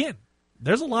 But again,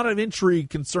 there's a lot of intrigue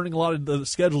concerning a lot of the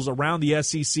schedules around the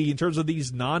SEC in terms of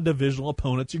these non-divisional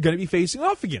opponents you're going to be facing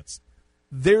off against.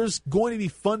 There's going to be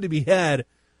fun to be had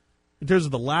in terms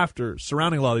of the laughter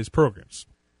surrounding a lot of these programs.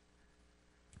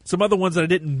 Some other ones that I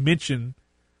didn't mention,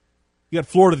 you got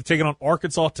Florida taking on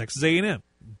Arkansas, Texas A&M.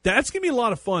 That's going to be a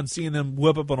lot of fun seeing them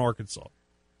whip up on Arkansas.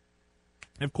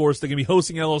 And, of course, they're going to be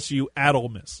hosting LSU at Ole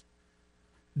Miss.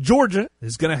 Georgia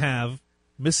is going to have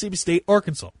Mississippi State,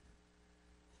 Arkansas.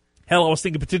 Hell, I was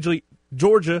thinking potentially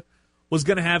Georgia was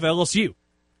going to have LSU.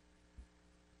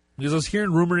 Because I was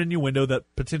hearing rumor and innuendo that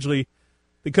potentially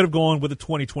they could have gone with a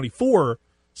 2024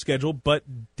 schedule, but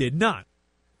did not.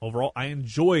 Overall, I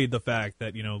enjoyed the fact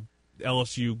that,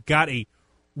 LSU got a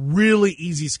really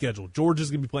easy schedule. Georgia's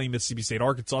going to be playing Mississippi State,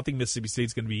 Arkansas. I think Mississippi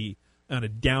State's going to be on a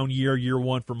down year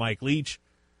one for Mike Leach.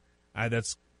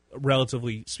 That's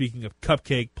relatively speaking of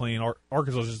cupcake playing.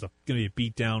 Arkansas is just going to be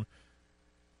a beatdown.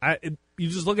 You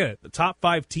just look at it. The top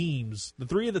 5 teams, the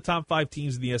 3 of the top 5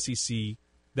 teams in the SEC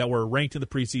that were ranked in the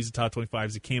preseason top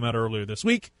 25s that came out earlier this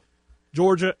week,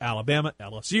 Georgia, Alabama,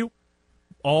 LSU,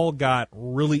 all got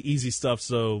really easy stuff.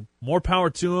 So more power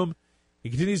to them. He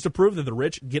continues to prove that the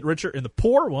rich get richer and the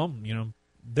poor, well,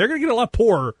 they're going to get a lot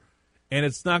poorer, and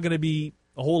it's not going to be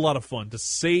a whole lot of fun, to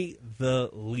say the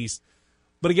least.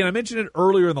 But again, I mentioned it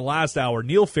earlier in the last hour,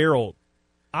 Neil Farrell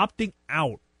opting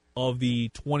out of the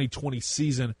 2020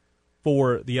 season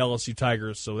for the LSU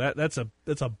Tigers. So that's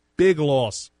a big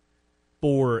loss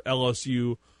for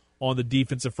LSU on the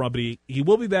defensive front. But he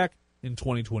will be back in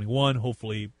 2021.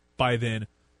 Hopefully by then,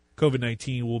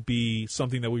 COVID-19 will be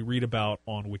something that we read about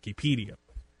on Wikipedia.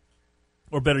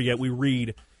 Or better yet, we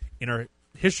read in our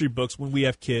history books when we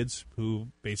have kids who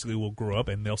basically will grow up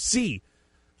and they'll see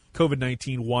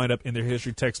COVID-19 wind up in their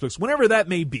history textbooks, whenever that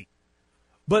may be.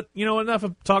 But, enough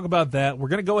of talk about that. We're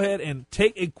going to go ahead and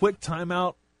take a quick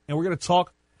timeout, and we're going to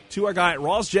talk to our guy,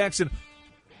 Ross Jackson,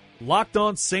 Locked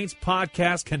On Saints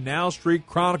podcast, Canal Street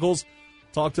Chronicles.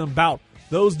 Talk to him about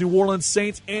those New Orleans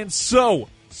Saints and so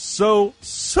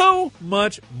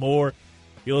much more.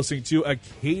 You're listening to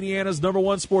Acadiana's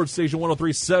 #1 sports station,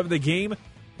 103.7 The Game,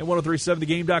 and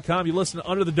 103.7thegame.com. You listen to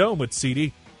Under the Dome with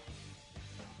CD.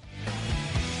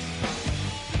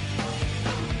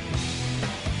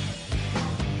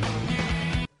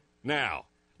 Now,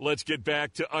 let's get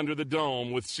back to Under the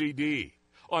Dome with CD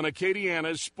on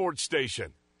Acadiana's sports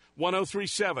station,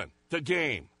 103.7 The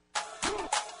Game.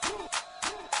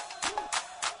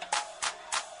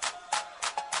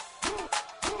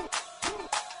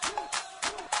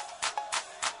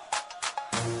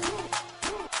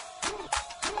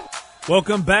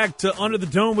 Welcome back to Under the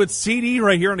Dome with CD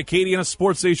right here on Acadiana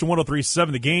Sports Station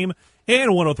 103.7 The Game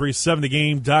and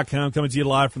 103.7thegame.com, coming to you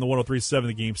live from the 103.7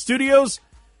 The Game studios.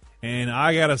 And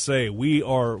I got to say, we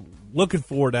are looking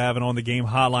forward to having on the game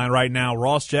hotline right now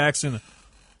Ross Jackson,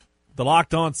 the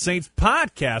Locked On Saints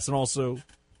podcast, and also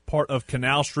part of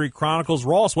Canal Street Chronicles.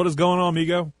 Ross, what is going on,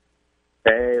 amigo?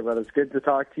 Hey, but it's good to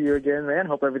talk to you again, man.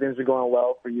 Hope everything's been going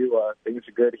well for you. Things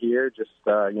are good here. Just,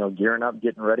 gearing up,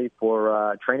 getting ready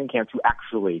for training camp to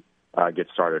actually get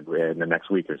started in the next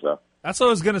week or so. That's what I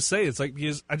was going to say. It's like,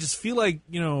 because I just feel like,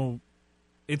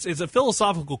 it's a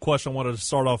philosophical question I wanted to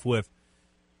start off with.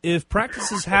 If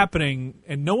practice is happening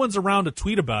and no one's around to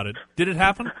tweet about it, did it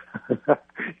happen?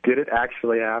 Did it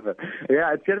actually happen?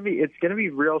 Yeah, it's gonna be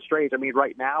real strange. I mean,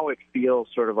 right now it feels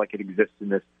sort of like it exists in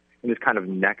this kind of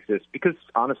nexus, because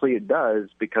honestly it does,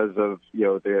 because of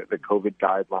the COVID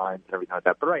guidelines and everything like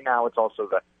that. But right now it's also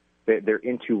they're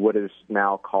into what is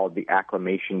now called the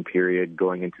acclimation period,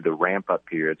 going into the ramp up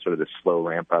period, sort of the slow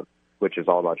ramp up, which is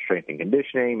all about strength and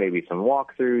conditioning, maybe some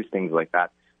walkthroughs, things like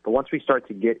that. But once we start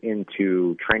to get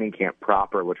into training camp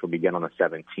proper, which will begin on the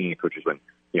 17th, which is when,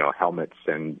 helmets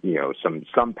and,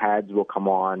 some pads will come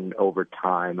on over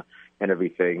time and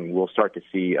everything, we'll start to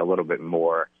see a little bit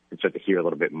more and start to hear a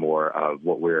little bit more of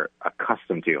what we're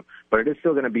accustomed to. But it is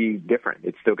still going to be different.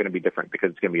 It's still going to be different because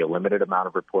it's going to be a limited amount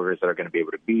of reporters that are going to be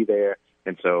able to be there.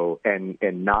 And so, and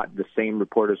not the same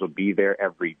reporters will be there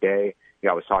every day.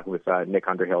 I was talking with Nick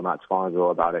Underhill not so long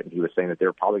ago about it, and he was saying that there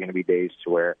are probably going to be days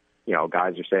to where,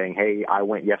 guys are saying, hey, I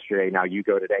went yesterday, now you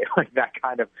go today, like that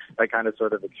kind of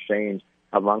sort of exchange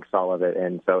amongst all of it.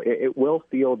 And so it will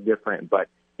feel different, but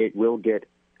it will get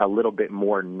a little bit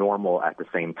more normal at the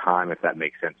same time, if that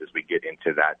makes sense, as we get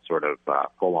into that sort of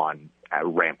full-on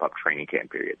ramp-up training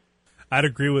camp period. I'd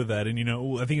agree with that. And,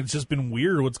 I think it's just been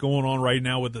weird what's going on right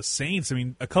now with the Saints. I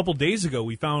mean, a couple days ago,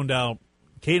 we found out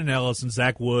Caden Ellis and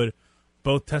Zach Wood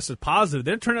both tested positive.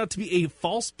 Then it turned out to be a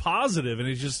false positive, and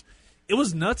it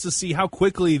was nuts to see how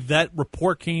quickly that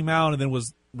report came out and then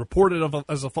was reported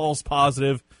as a false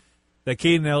positive, that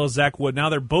Caden Ellis, Zach Wood, now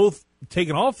they're both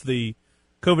taken off the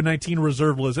COVID-19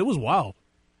 reserve list. It was wild.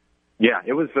 Yeah,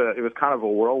 it was kind of a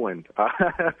whirlwind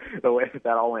the way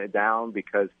that all went down,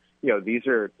 because these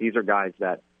are guys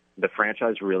that the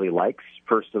franchise really likes,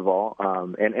 first of all,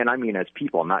 and I mean as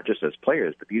people, not just as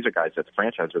players, but these are guys that the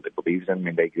franchise really believes in. I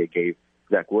mean, they gave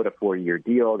Zach Wood a 4-year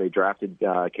deal. They drafted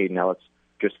Caden Ellis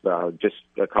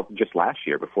just last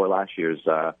year, before last year's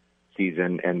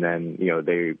season, and then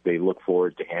they look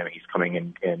forward to him. He's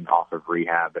coming in off of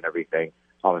rehab and everything,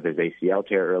 off of his ACL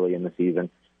tear early in the season.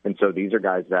 And so these are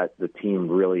guys that the team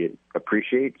really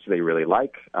appreciates, they really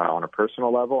like on a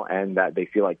personal level, and that they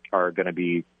feel like are going to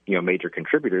be major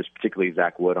contributors, particularly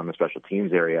Zach Wood on the special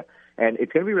teams area. And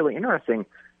it's going to be really interesting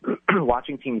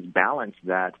watching teams balance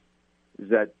that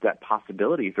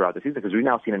possibility throughout the season, because we've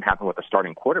now seen it happen with a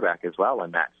starting quarterback as well,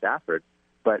 and Matt Stafford.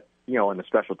 But in the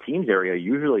special teams area,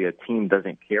 usually a team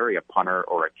doesn't carry a punter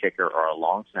or a kicker or a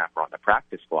long snapper on the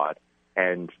practice squad,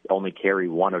 and only carry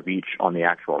one of each on the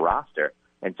actual roster.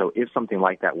 And so if something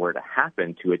like that were to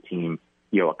happen to a team,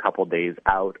 a couple days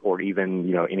out, or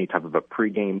even, any type of a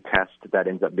pregame test that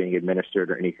ends up being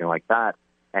administered or anything like that,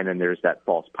 and then there's that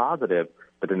false positive,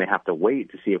 but then they have to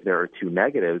wait to see if there are two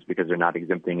negatives because they're not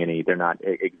exhibiting any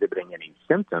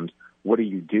symptoms, what do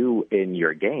you do in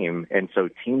your game? And so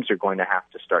teams are going to have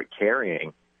to start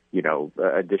carrying,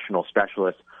 additional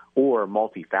specialists or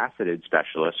multifaceted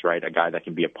specialists, right? A guy that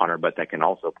can be a punter, but that can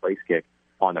also place kick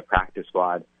on the practice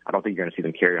squad. I don't think you're going to see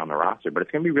them carry on the roster, but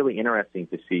it's going to be really interesting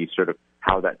to see sort of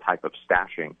how that type of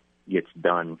stashing gets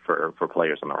done for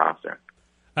players on the roster.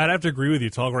 I'd have to agree with you.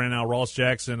 Talk right now, Ross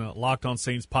Jackson, Locked on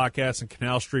Saints podcast and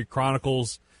Canal Street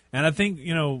Chronicles. And I think,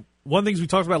 one of the things we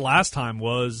talked about last time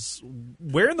was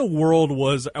where in the world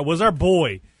was our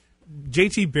boy,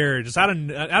 JT Barrett, just out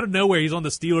of nowhere. He's on the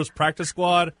Steelers practice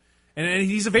squad, and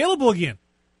he's available again.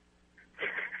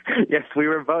 Yes,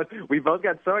 we both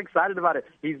got so excited about it.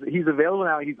 He's available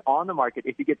now. He's on the market.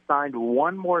 If he gets signed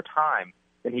one more time,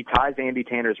 then he ties Andy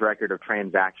Tanner's record of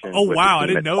transactions. Oh, wow, I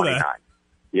didn't know that.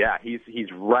 Yeah,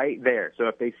 he's right there. So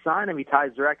if they sign him, he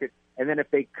ties the record. And then if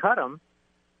they cut him,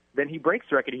 then he breaks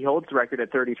the record. He holds the record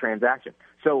at 30 transactions.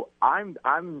 So I'm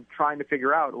trying to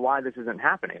figure out why this isn't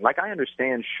happening. Like, I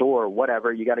understand, sure,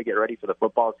 whatever. You got to get ready for the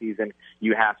football season.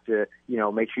 You have to,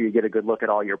 make sure you get a good look at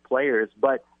all your players.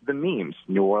 But the memes,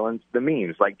 New Orleans, the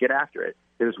memes, like, get after it.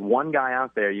 There's one guy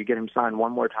out there. You get him signed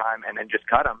one more time and then just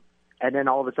cut him. And then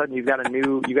all of a sudden you've got a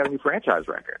new franchise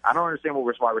record. I don't understand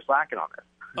why we're slacking on this.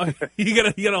 You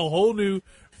got a whole new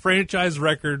franchise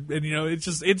record, and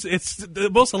it's the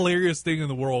most hilarious thing in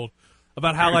the world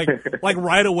about how like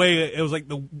right away it was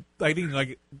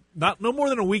no more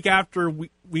than a week after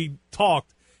we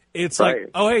talked, it's right.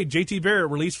 Like, oh hey, JT Barrett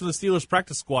released from the Steelers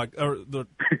practice squad, or the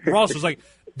Ross was like,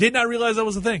 did not realize that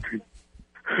was a thing.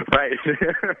 Right.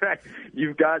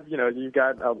 You've got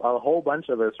a whole bunch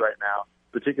of us right now,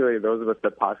 particularly those of us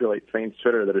that populate Saints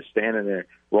Twitter, that are standing there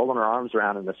rolling our arms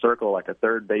around in a circle like a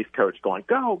third base coach going,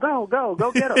 go, go, go,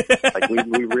 go get him. Like,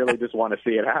 we really just want to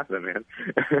see it happen,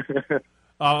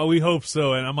 man. We hope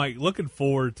so. And I'm looking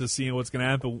forward to seeing what's going to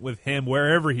happen with him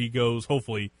wherever he goes.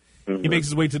 Hopefully he makes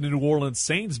his way to the New Orleans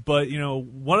Saints. But,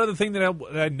 one other thing that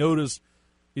I noticed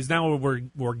is now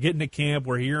we're getting to camp.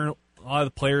 We're hearing a lot of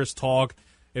the players talk.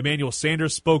 Emmanuel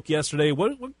Sanders spoke yesterday.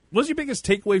 What was your biggest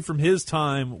takeaway from his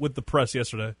time with the press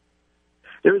yesterday?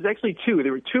 There was actually two.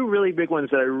 There were two really big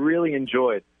ones that I really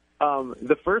enjoyed.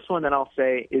 The first one that I'll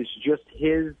say is just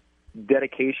his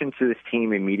dedication to this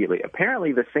team immediately.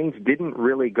 Apparently, the Saints didn't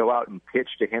really go out and pitch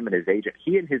to him and his agent.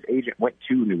 He and his agent went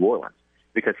to New Orleans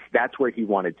because that's where he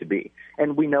wanted to be.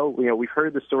 And we know, we've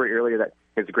heard the story earlier that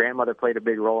his grandmother played a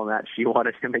big role in that. She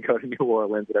wanted him to go to New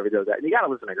Orleans and everything like that. And you got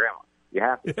to listen to grandma. You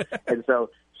have to. And so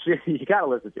you got to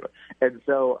listen to it. And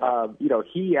so,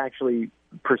 he actually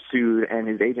pursued, and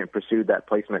his agent pursued that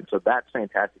placement. So that's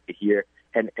fantastic to hear.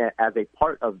 And as a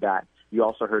part of that, you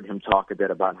also heard him talk a bit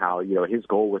about how, his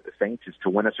goal with the Saints is to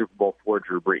win a Super Bowl for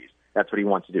Drew Brees. That's what he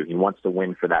wants to do. He wants to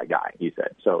win for that guy, he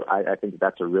said. So I think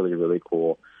that's a really, really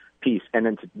cool piece. And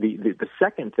then the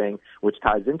second thing, which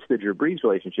ties into the Drew Brees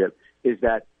relationship, is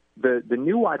that the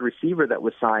new wide receiver that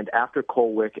was signed after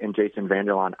Cole Wick and Jason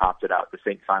Vanderlaan opted out, the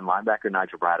Saints signed linebacker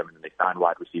Nigel Bradham, and they signed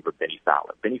wide receiver Benny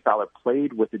Fowler. Benny Fowler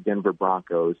played with the Denver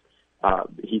Broncos.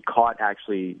 He caught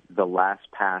actually the last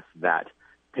pass that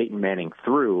Peyton Manning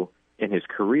threw in his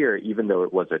career, even though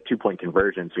it was a 2-point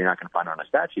conversion, so you're not going to find it on a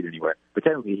stat sheet anywhere. But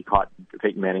technically, he caught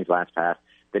Peyton Manning's last pass.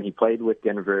 Then he played with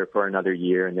Denver for another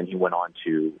year, and then he went on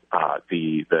to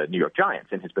the New York Giants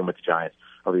and has been with the Giants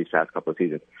over these past couple of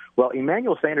seasons. Well,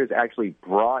 Emmanuel Sanders actually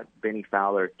brought Benny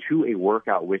Fowler to a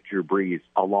workout with Drew Brees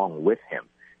along with him.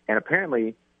 And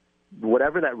apparently,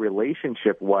 whatever that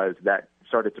relationship was that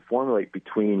started to formulate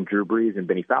between Drew Brees and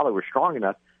Benny Fowler was strong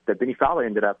enough that Benny Fowler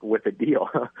ended up with a deal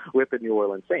with the New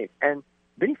Orleans Saints. And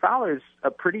Benny Fowler is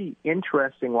a pretty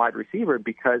interesting wide receiver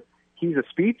because he's a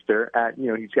speedster at,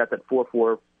 he's got that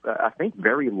 4.4, I think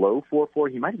very low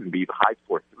 4.4. He might even be high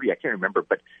 4.3. I can't remember,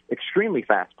 but extremely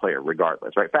fast player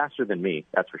regardless, right? Faster than me,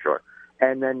 that's for sure.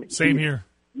 And then Same here.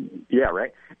 Yeah,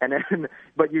 right. And then,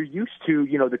 but you're used to,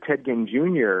 the Ted Ginn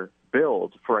Jr.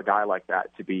 build for a guy like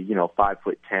that to be,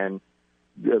 5'10",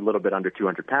 a little bit under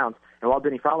 200 pounds. And while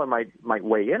Benny Fowler might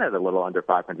weigh in at a little under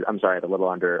 500, I'm sorry, at a little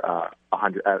under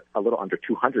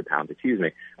 200 pounds. Excuse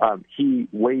me. He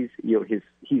weighs,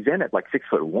 he's in at like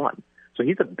 6'1", so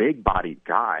he's a big-bodied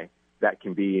guy that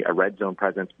can be a red zone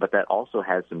presence, but that also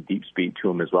has some deep speed to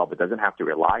him as well, but doesn't have to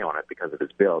rely on it because of his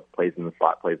build. Plays in the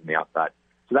slot, plays in the outside.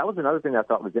 So that was another thing that I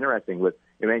thought was interesting with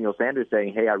Emmanuel Sanders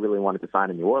saying, hey, I really wanted to sign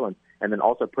in New Orleans, and then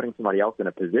also putting somebody else in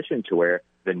a position to where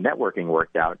the networking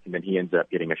worked out, and then he ends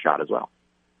up getting a shot as well.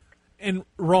 And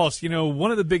Ross, one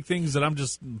of the big things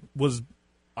that was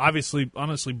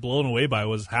honestly blown away by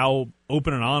was how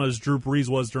open and honest Drew Brees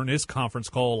was during his conference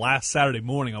call last Saturday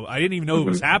morning. I didn't even know it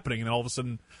was happening, and all of a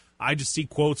sudden I just see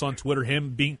quotes on Twitter,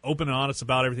 him being open and honest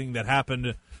about everything that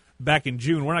happened back in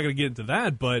June. We're not going to get into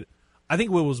that, but I think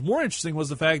what was more interesting was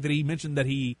the fact that he mentioned that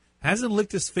he hasn't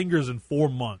licked his fingers in 4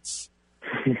 months.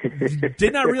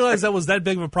 Did not realize that was that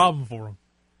big of a problem for him.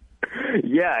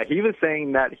 Yeah, he was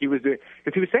saying that he was doing,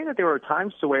 because he was saying that there were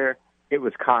times to where it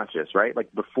was conscious, right? Like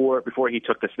before he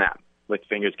took the snap, like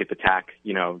fingers get the tack,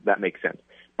 that makes sense.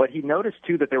 But he noticed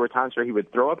too that there were times where he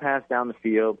would throw a pass down the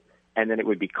field and then it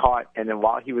would be caught, and then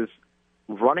while he was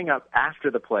running up after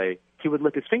the play, he would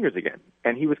lick his fingers again.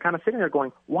 And he was kind of sitting there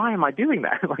going, why am I doing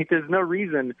that? Like, there's no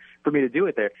reason for me to do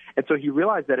it there. And so he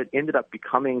realized that it ended up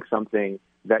becoming something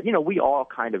that, we all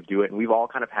kind of do it, and we've all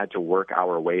kind of had to work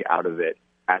our way out of it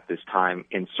at this time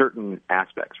in certain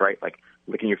aspects, right? Like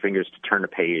licking your fingers to turn a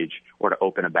page or to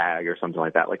open a bag or something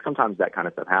like that. Like sometimes that kind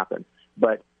of stuff happens.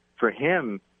 But for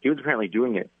him, he was apparently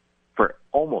doing it for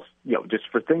almost, just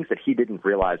for things that he didn't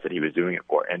realize that he was doing it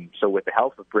for. And so with the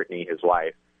help of Brittany, his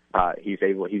wife, he's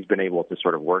been able to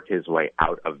sort of work his way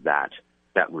out of that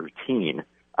routine.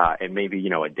 And maybe,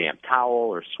 a damp towel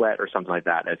or sweat or something like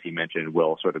that, as he mentioned,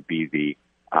 will sort of be the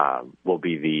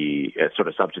sort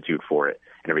of substitute for it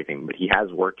and everything. But he has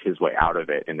worked his way out of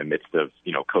it in the midst of,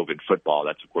 COVID football.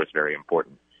 That's, of course, very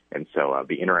important. And so it'll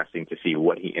be interesting to see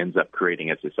what he ends up creating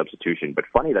as a substitution. But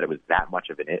funny that it was that much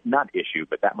of not issue,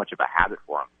 but that much of a habit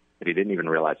for him that he didn't even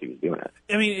realize he was doing it.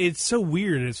 I mean, it's so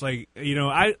weird. It's like,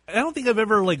 I don't think I've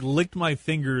ever licked my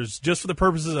fingers just for the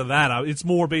purposes of that. It's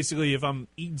more basically if I'm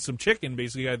eating some chicken,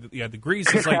 basically you had the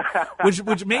grease. It's like,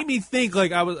 which made me think,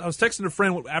 like I was texting a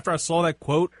friend after I saw that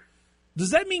quote.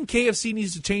 Does that mean KFC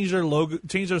needs to change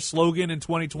their slogan in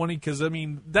 2020? Because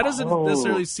that doesn't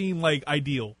necessarily seem like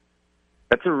ideal.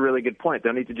 That's a really good point.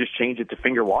 They'll need to just change it to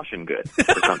finger washing good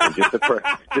or something,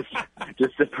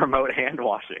 just to promote hand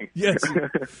washing. Yes,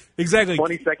 exactly.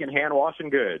 20-second hand washing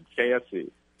good.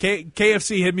 KFC.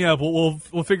 KFC, hit me up.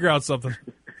 We'll figure out something.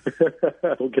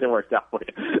 We'll get it worked out for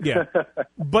you. Yeah,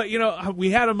 but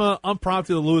we had him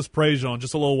unprompted at Louis Prejean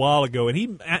just a little while ago, and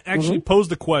he actually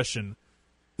posed a question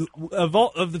of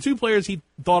the two players he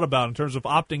thought about in terms of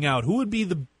opting out. Who would be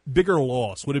the bigger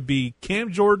loss? Would it be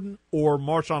Cam Jordan or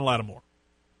Marshawn Lattimore?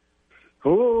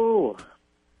 Ooh,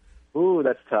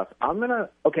 that's tough.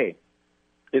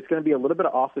 It's gonna be a little bit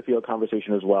of off the field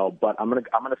conversation as well, but I'm gonna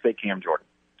say Cam Jordan.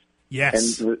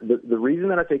 Yes. And the reason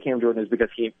that I say Cam Jordan is because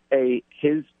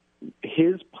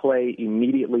his play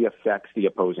immediately affects the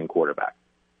opposing quarterback,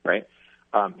 right?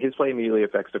 His play immediately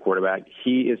affects the quarterback.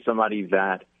 He is somebody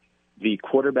that the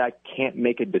quarterback can't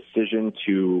make a decision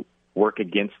to work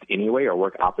against anyway or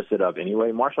work opposite of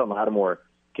anyway. Marshawn Lattimore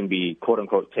can be,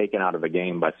 quote-unquote, taken out of a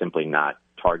game by simply not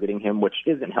targeting him, which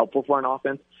isn't helpful for an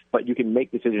offense, but you can make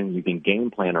decisions, you can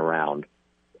game plan around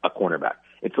a cornerback.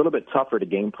 It's a little bit tougher to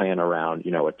game plan around, a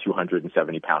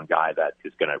 270-pound guy that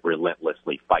is going to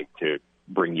relentlessly fight to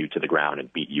bring you to the ground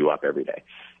and beat you up every day.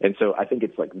 And so I think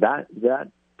it's like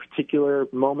that particular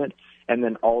moment and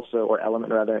then also, or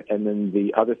element rather, and then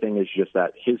the other thing is just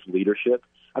that his leadership.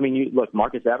 Look,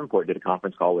 Marcus Davenport did a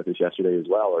conference call with us yesterday as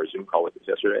well, or a Zoom call with us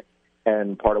yesterday.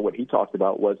 And part of what he talked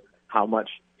about was how much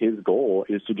his goal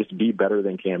is to just be better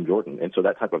than Cam Jordan. And so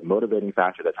that type of motivating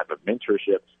factor, that type of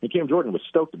mentorship, and Cam Jordan was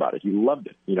stoked about it. He loved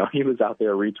it. He was out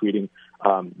there retweeting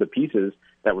the pieces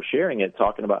that were sharing it,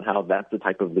 talking about how that's the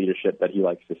type of leadership that he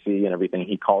likes to see and everything.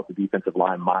 He calls the defensive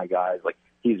line my guys. Like,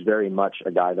 he's very much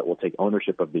a guy that will take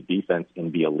ownership of the defense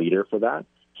and be a leader for that.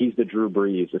 He's the Drew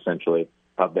Brees, essentially,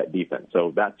 of that defense.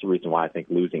 So that's the reason why I think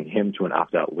losing him to an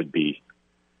opt-out would be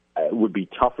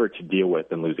tougher to deal with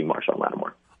than losing Marshawn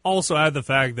Lattimore. Also, add the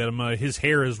fact that his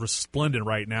hair is resplendent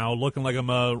right now, looking like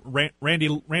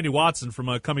Randy Watson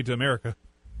from Coming to America.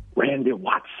 Randy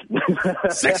Watson.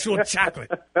 Sexual chocolate.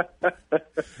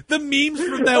 The memes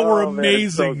from that were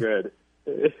amazing. Man,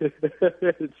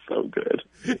 it's so good.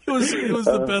 It's so good. It was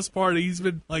the best part. He's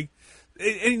been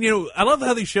And I love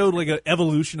how they showed like an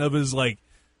evolution of his like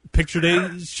picture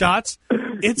day shots.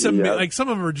 It's like some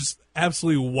of them are just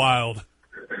absolutely wild.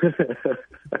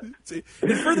 It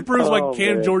further proves like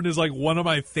Cam Jordan is like one of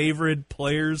my favorite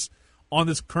players on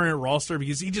this current roster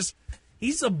because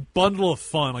he's a bundle of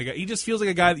fun. Like he just feels like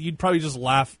a guy that you'd probably just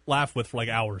laugh with for like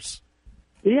hours.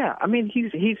 Yeah, I mean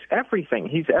he's everything.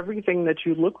 He's everything that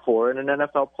you look for in an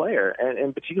NFL player,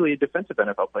 and particularly a defensive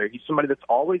NFL player. He's somebody that's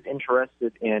always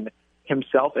interested in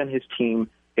himself and his team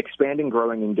expanding,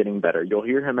 growing, and getting better. You'll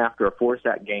hear him after a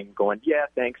 4-sack game going, "Yeah,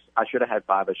 thanks. I should have had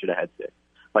 5. I should have had 6."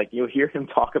 Like you'll hear him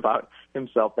talk about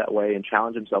himself that way and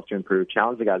challenge himself to improve,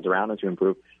 challenge the guys around him to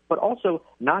improve, but also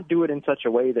not do it in such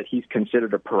a way that he's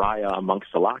considered a pariah amongst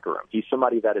the locker room. He's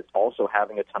somebody that is also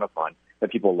having a ton of fun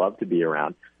that people love to be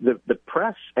around. The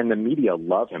press and the media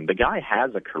love him. The guy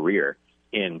has a career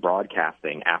in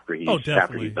broadcasting after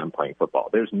he's done playing football.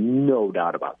 There's no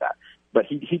doubt about that. But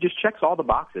he just checks all the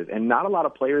boxes, and not a lot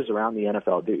of players around the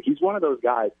NFL do. He's one of those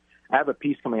guys. I have a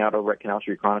piece coming out over at Canal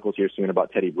Street Chronicles here soon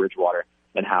about Teddy Bridgewater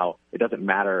and how it doesn't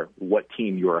matter what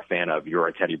team you're a fan of, you're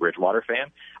a Teddy Bridgewater fan.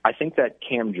 I think that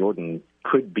Cam Jordan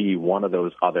could be one of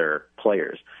those other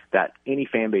players that any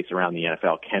fan base around the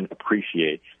NFL can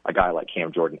appreciate a guy like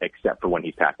Cam Jordan, except for when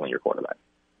he's tackling your quarterback.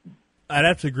 I'd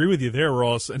have to agree with you there,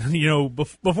 Ross. And,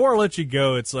 before I let you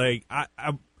go, it's like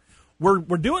we're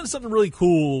doing something really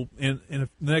cool in the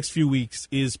next few weeks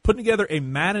is putting together a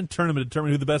Madden tournament to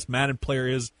determine who the best Madden player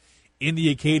is in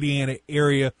the Acadiana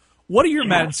area. What are your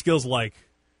Madden skills like?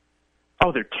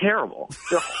 Oh, they're terrible.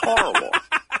 They're horrible.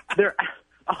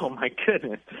 Oh, my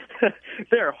goodness.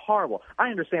 They're horrible. I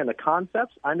understand the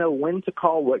concepts. I know when to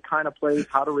call what kind of plays,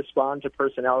 how to respond to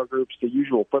personnel groups, the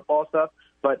usual football stuff.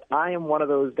 But I am one of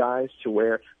those guys to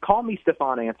where call me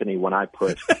Stephon Anthony when I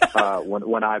put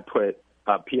when I put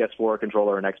a PS4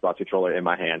 controller or an Xbox controller in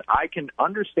my hand. I can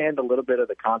understand a little bit of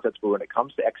the concepts, but when it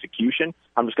comes to execution,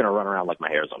 I'm just going to run around like my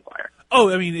hair's on fire.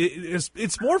 Oh, I mean,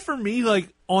 it's more for me like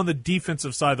on the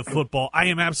defensive side of the football. I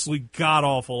am absolutely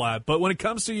god-awful at. But when it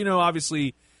comes to,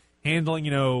 obviously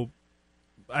handling,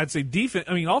 I'd say defense,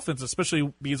 offense,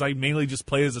 especially because I mainly just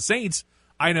play as the Saints,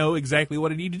 I know exactly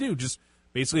what I need to do. Just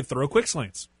basically throw quick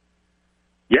slants.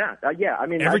 Yeah, yeah. I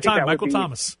mean, every time, Michael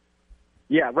Thomas.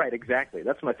 Yeah, right, exactly.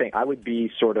 That's my thing. I would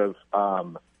be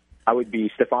Stephon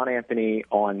Anthony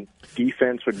on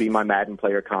defense would be my Madden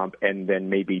player comp, and then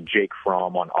maybe Jake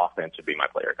Fromm on offense would be my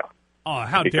player comp. Oh,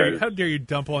 how dare you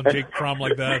dump on Jake Fromm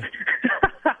like that?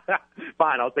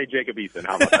 Fine, I'll say Jacob Eason.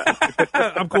 How about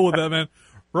that? I'm cool with that, man.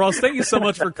 Ross, thank you so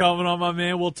much for coming on, my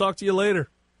man. We'll talk to you later.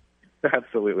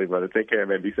 Absolutely, brother. Take care,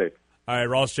 man. Be safe. All right,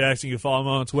 Ross Jackson. You can follow him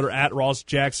on Twitter at Ross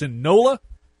Jackson NOLA.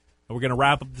 We're going to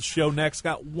wrap up the show next.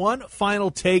 Got one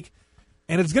final take,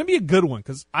 and it's going to be a good one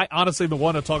because I honestly been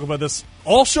wanting to talk about this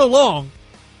all show long,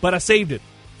 but I saved it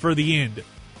for the end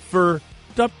for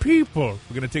the people.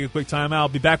 We're going to take a quick time out. I'll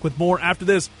be back with more after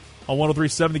this on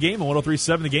 103.7 The Game and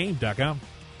 103.7thegame.com.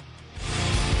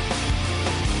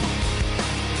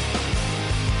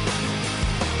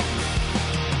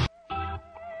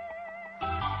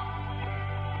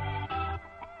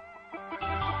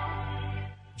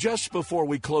 Just before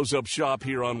we close up shop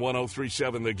here on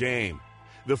 103.7 The Game,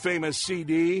 the famous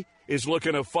CD is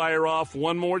looking to fire off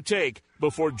one more take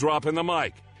before dropping the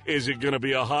mic. Is it going to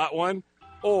be a hot one?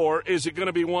 Or is it going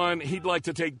to be one he'd like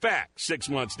to take back 6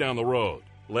 months down the road?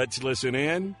 Let's listen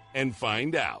in and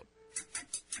find out.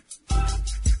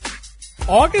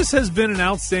 August has been an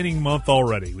outstanding month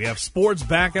already. We have sports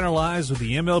back in our lives with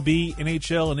the MLB,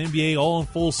 NHL, and NBA all in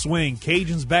full swing.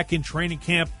 Cajuns back in training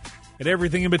camp and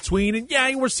everything in between. And,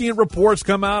 yeah, we're seeing reports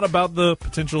come out about the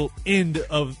potential end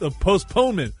of the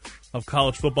postponement of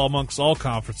college football amongst all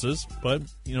conferences, but,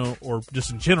 or just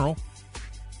in general.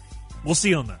 We'll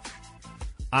see on that.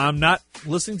 I'm not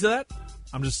listening to that.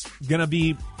 I'm just going to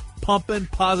be pumping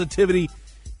positivity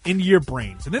into your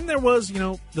brains. And then there was,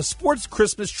 the sports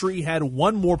Christmas tree had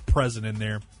one more present in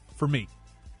there for me.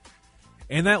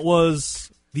 And that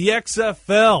was the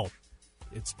XFL.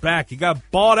 It's back. It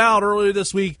got bought out earlier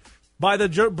this week by the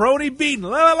Brody Beaton,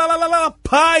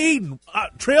 pie eating,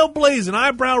 trailblazing,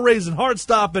 eyebrow raising, heart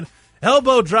stopping,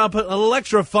 elbow dropping,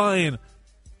 electrifying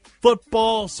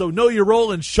football. So know your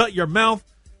role and shut your mouth.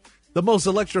 The most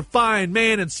electrifying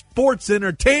man in sports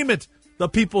entertainment, the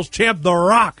people's champ, The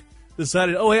Rock,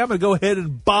 decided, I'm going to go ahead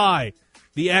and buy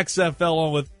the XFL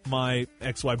along with my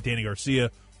ex-wife, Danny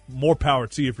Garcia. More power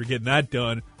to you for getting that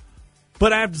done.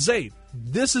 But I have to say,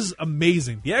 this is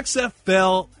amazing. The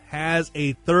XFL has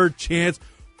a third chance,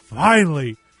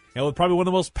 finally. And with probably one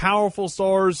of the most powerful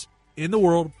stars in the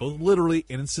world, both literally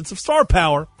and in sense of star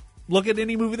power. Look at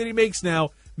any movie that he makes now.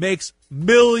 Makes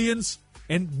millions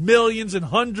and millions and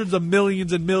hundreds of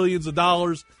millions and millions of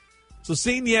dollars. So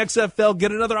seeing the XFL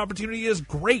get another opportunity is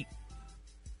great.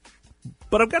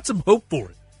 But I've got some hope for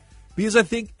it because I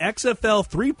think XFL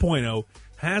 3.0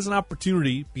 has an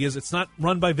opportunity, because it's not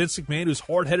run by Vince McMahon, who's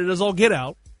hard-headed as all get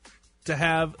out, to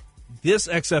have this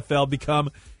XFL become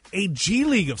a G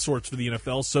League of sorts for the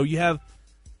NFL, so you have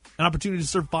an opportunity to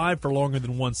survive for longer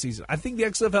than one season. I think the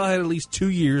XFL had at least 2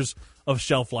 years of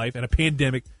shelf life, and a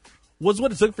pandemic was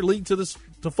what it took for the league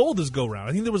to fold this go-round.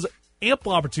 I think there was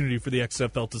ample opportunity for the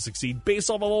XFL to succeed.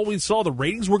 Based off of all we saw, the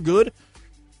ratings were good.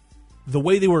 The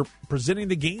way they were presenting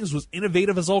the games was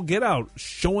innovative as all get out,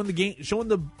 showing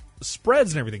the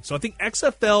spreads and everything. So I think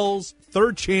XFL's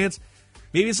third chance,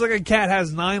 maybe it's like a cat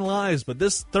has 9 lives, but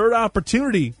this third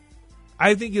opportunity,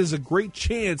 I think, is a great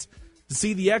chance to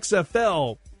see the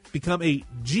XFL become a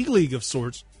G League of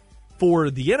sorts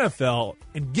for the NFL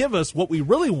and give us what we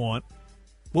really want,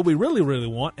 what we really, really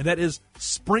want, and that is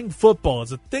spring football.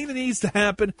 It's a thing that needs to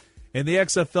happen, and the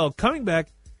XFL coming back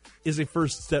is a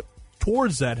first step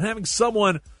towards that. And having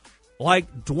someone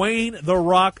like Dwayne "The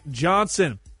Rock"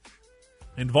 Johnson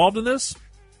involved in this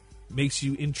makes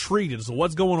you intrigued as to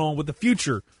what's going on with the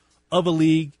future of a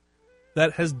league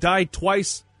that has died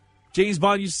twice. James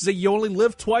Bond used to say you only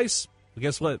live twice. Well,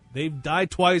 guess what? They've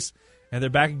died twice, and they're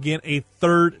back again a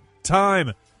third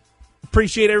time.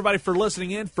 Appreciate everybody for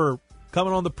listening in, for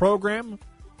coming on the program.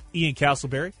 Ian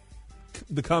Castleberry,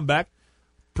 the comeback.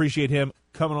 Appreciate him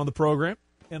coming on the program.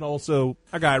 And also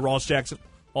our guy, Ross Jackson,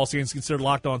 all things considered,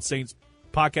 Locked On Saints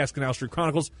podcast, Canal Street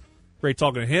Chronicles. Great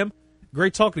talking to him.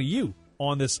 Great talking to you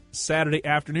on this Saturday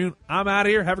afternoon. I'm out of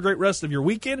here. Have a great rest of your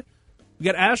weekend. We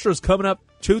got Astros coming up,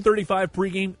 2:35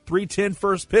 pregame, 3:10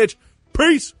 first pitch.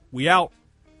 Peace. We out.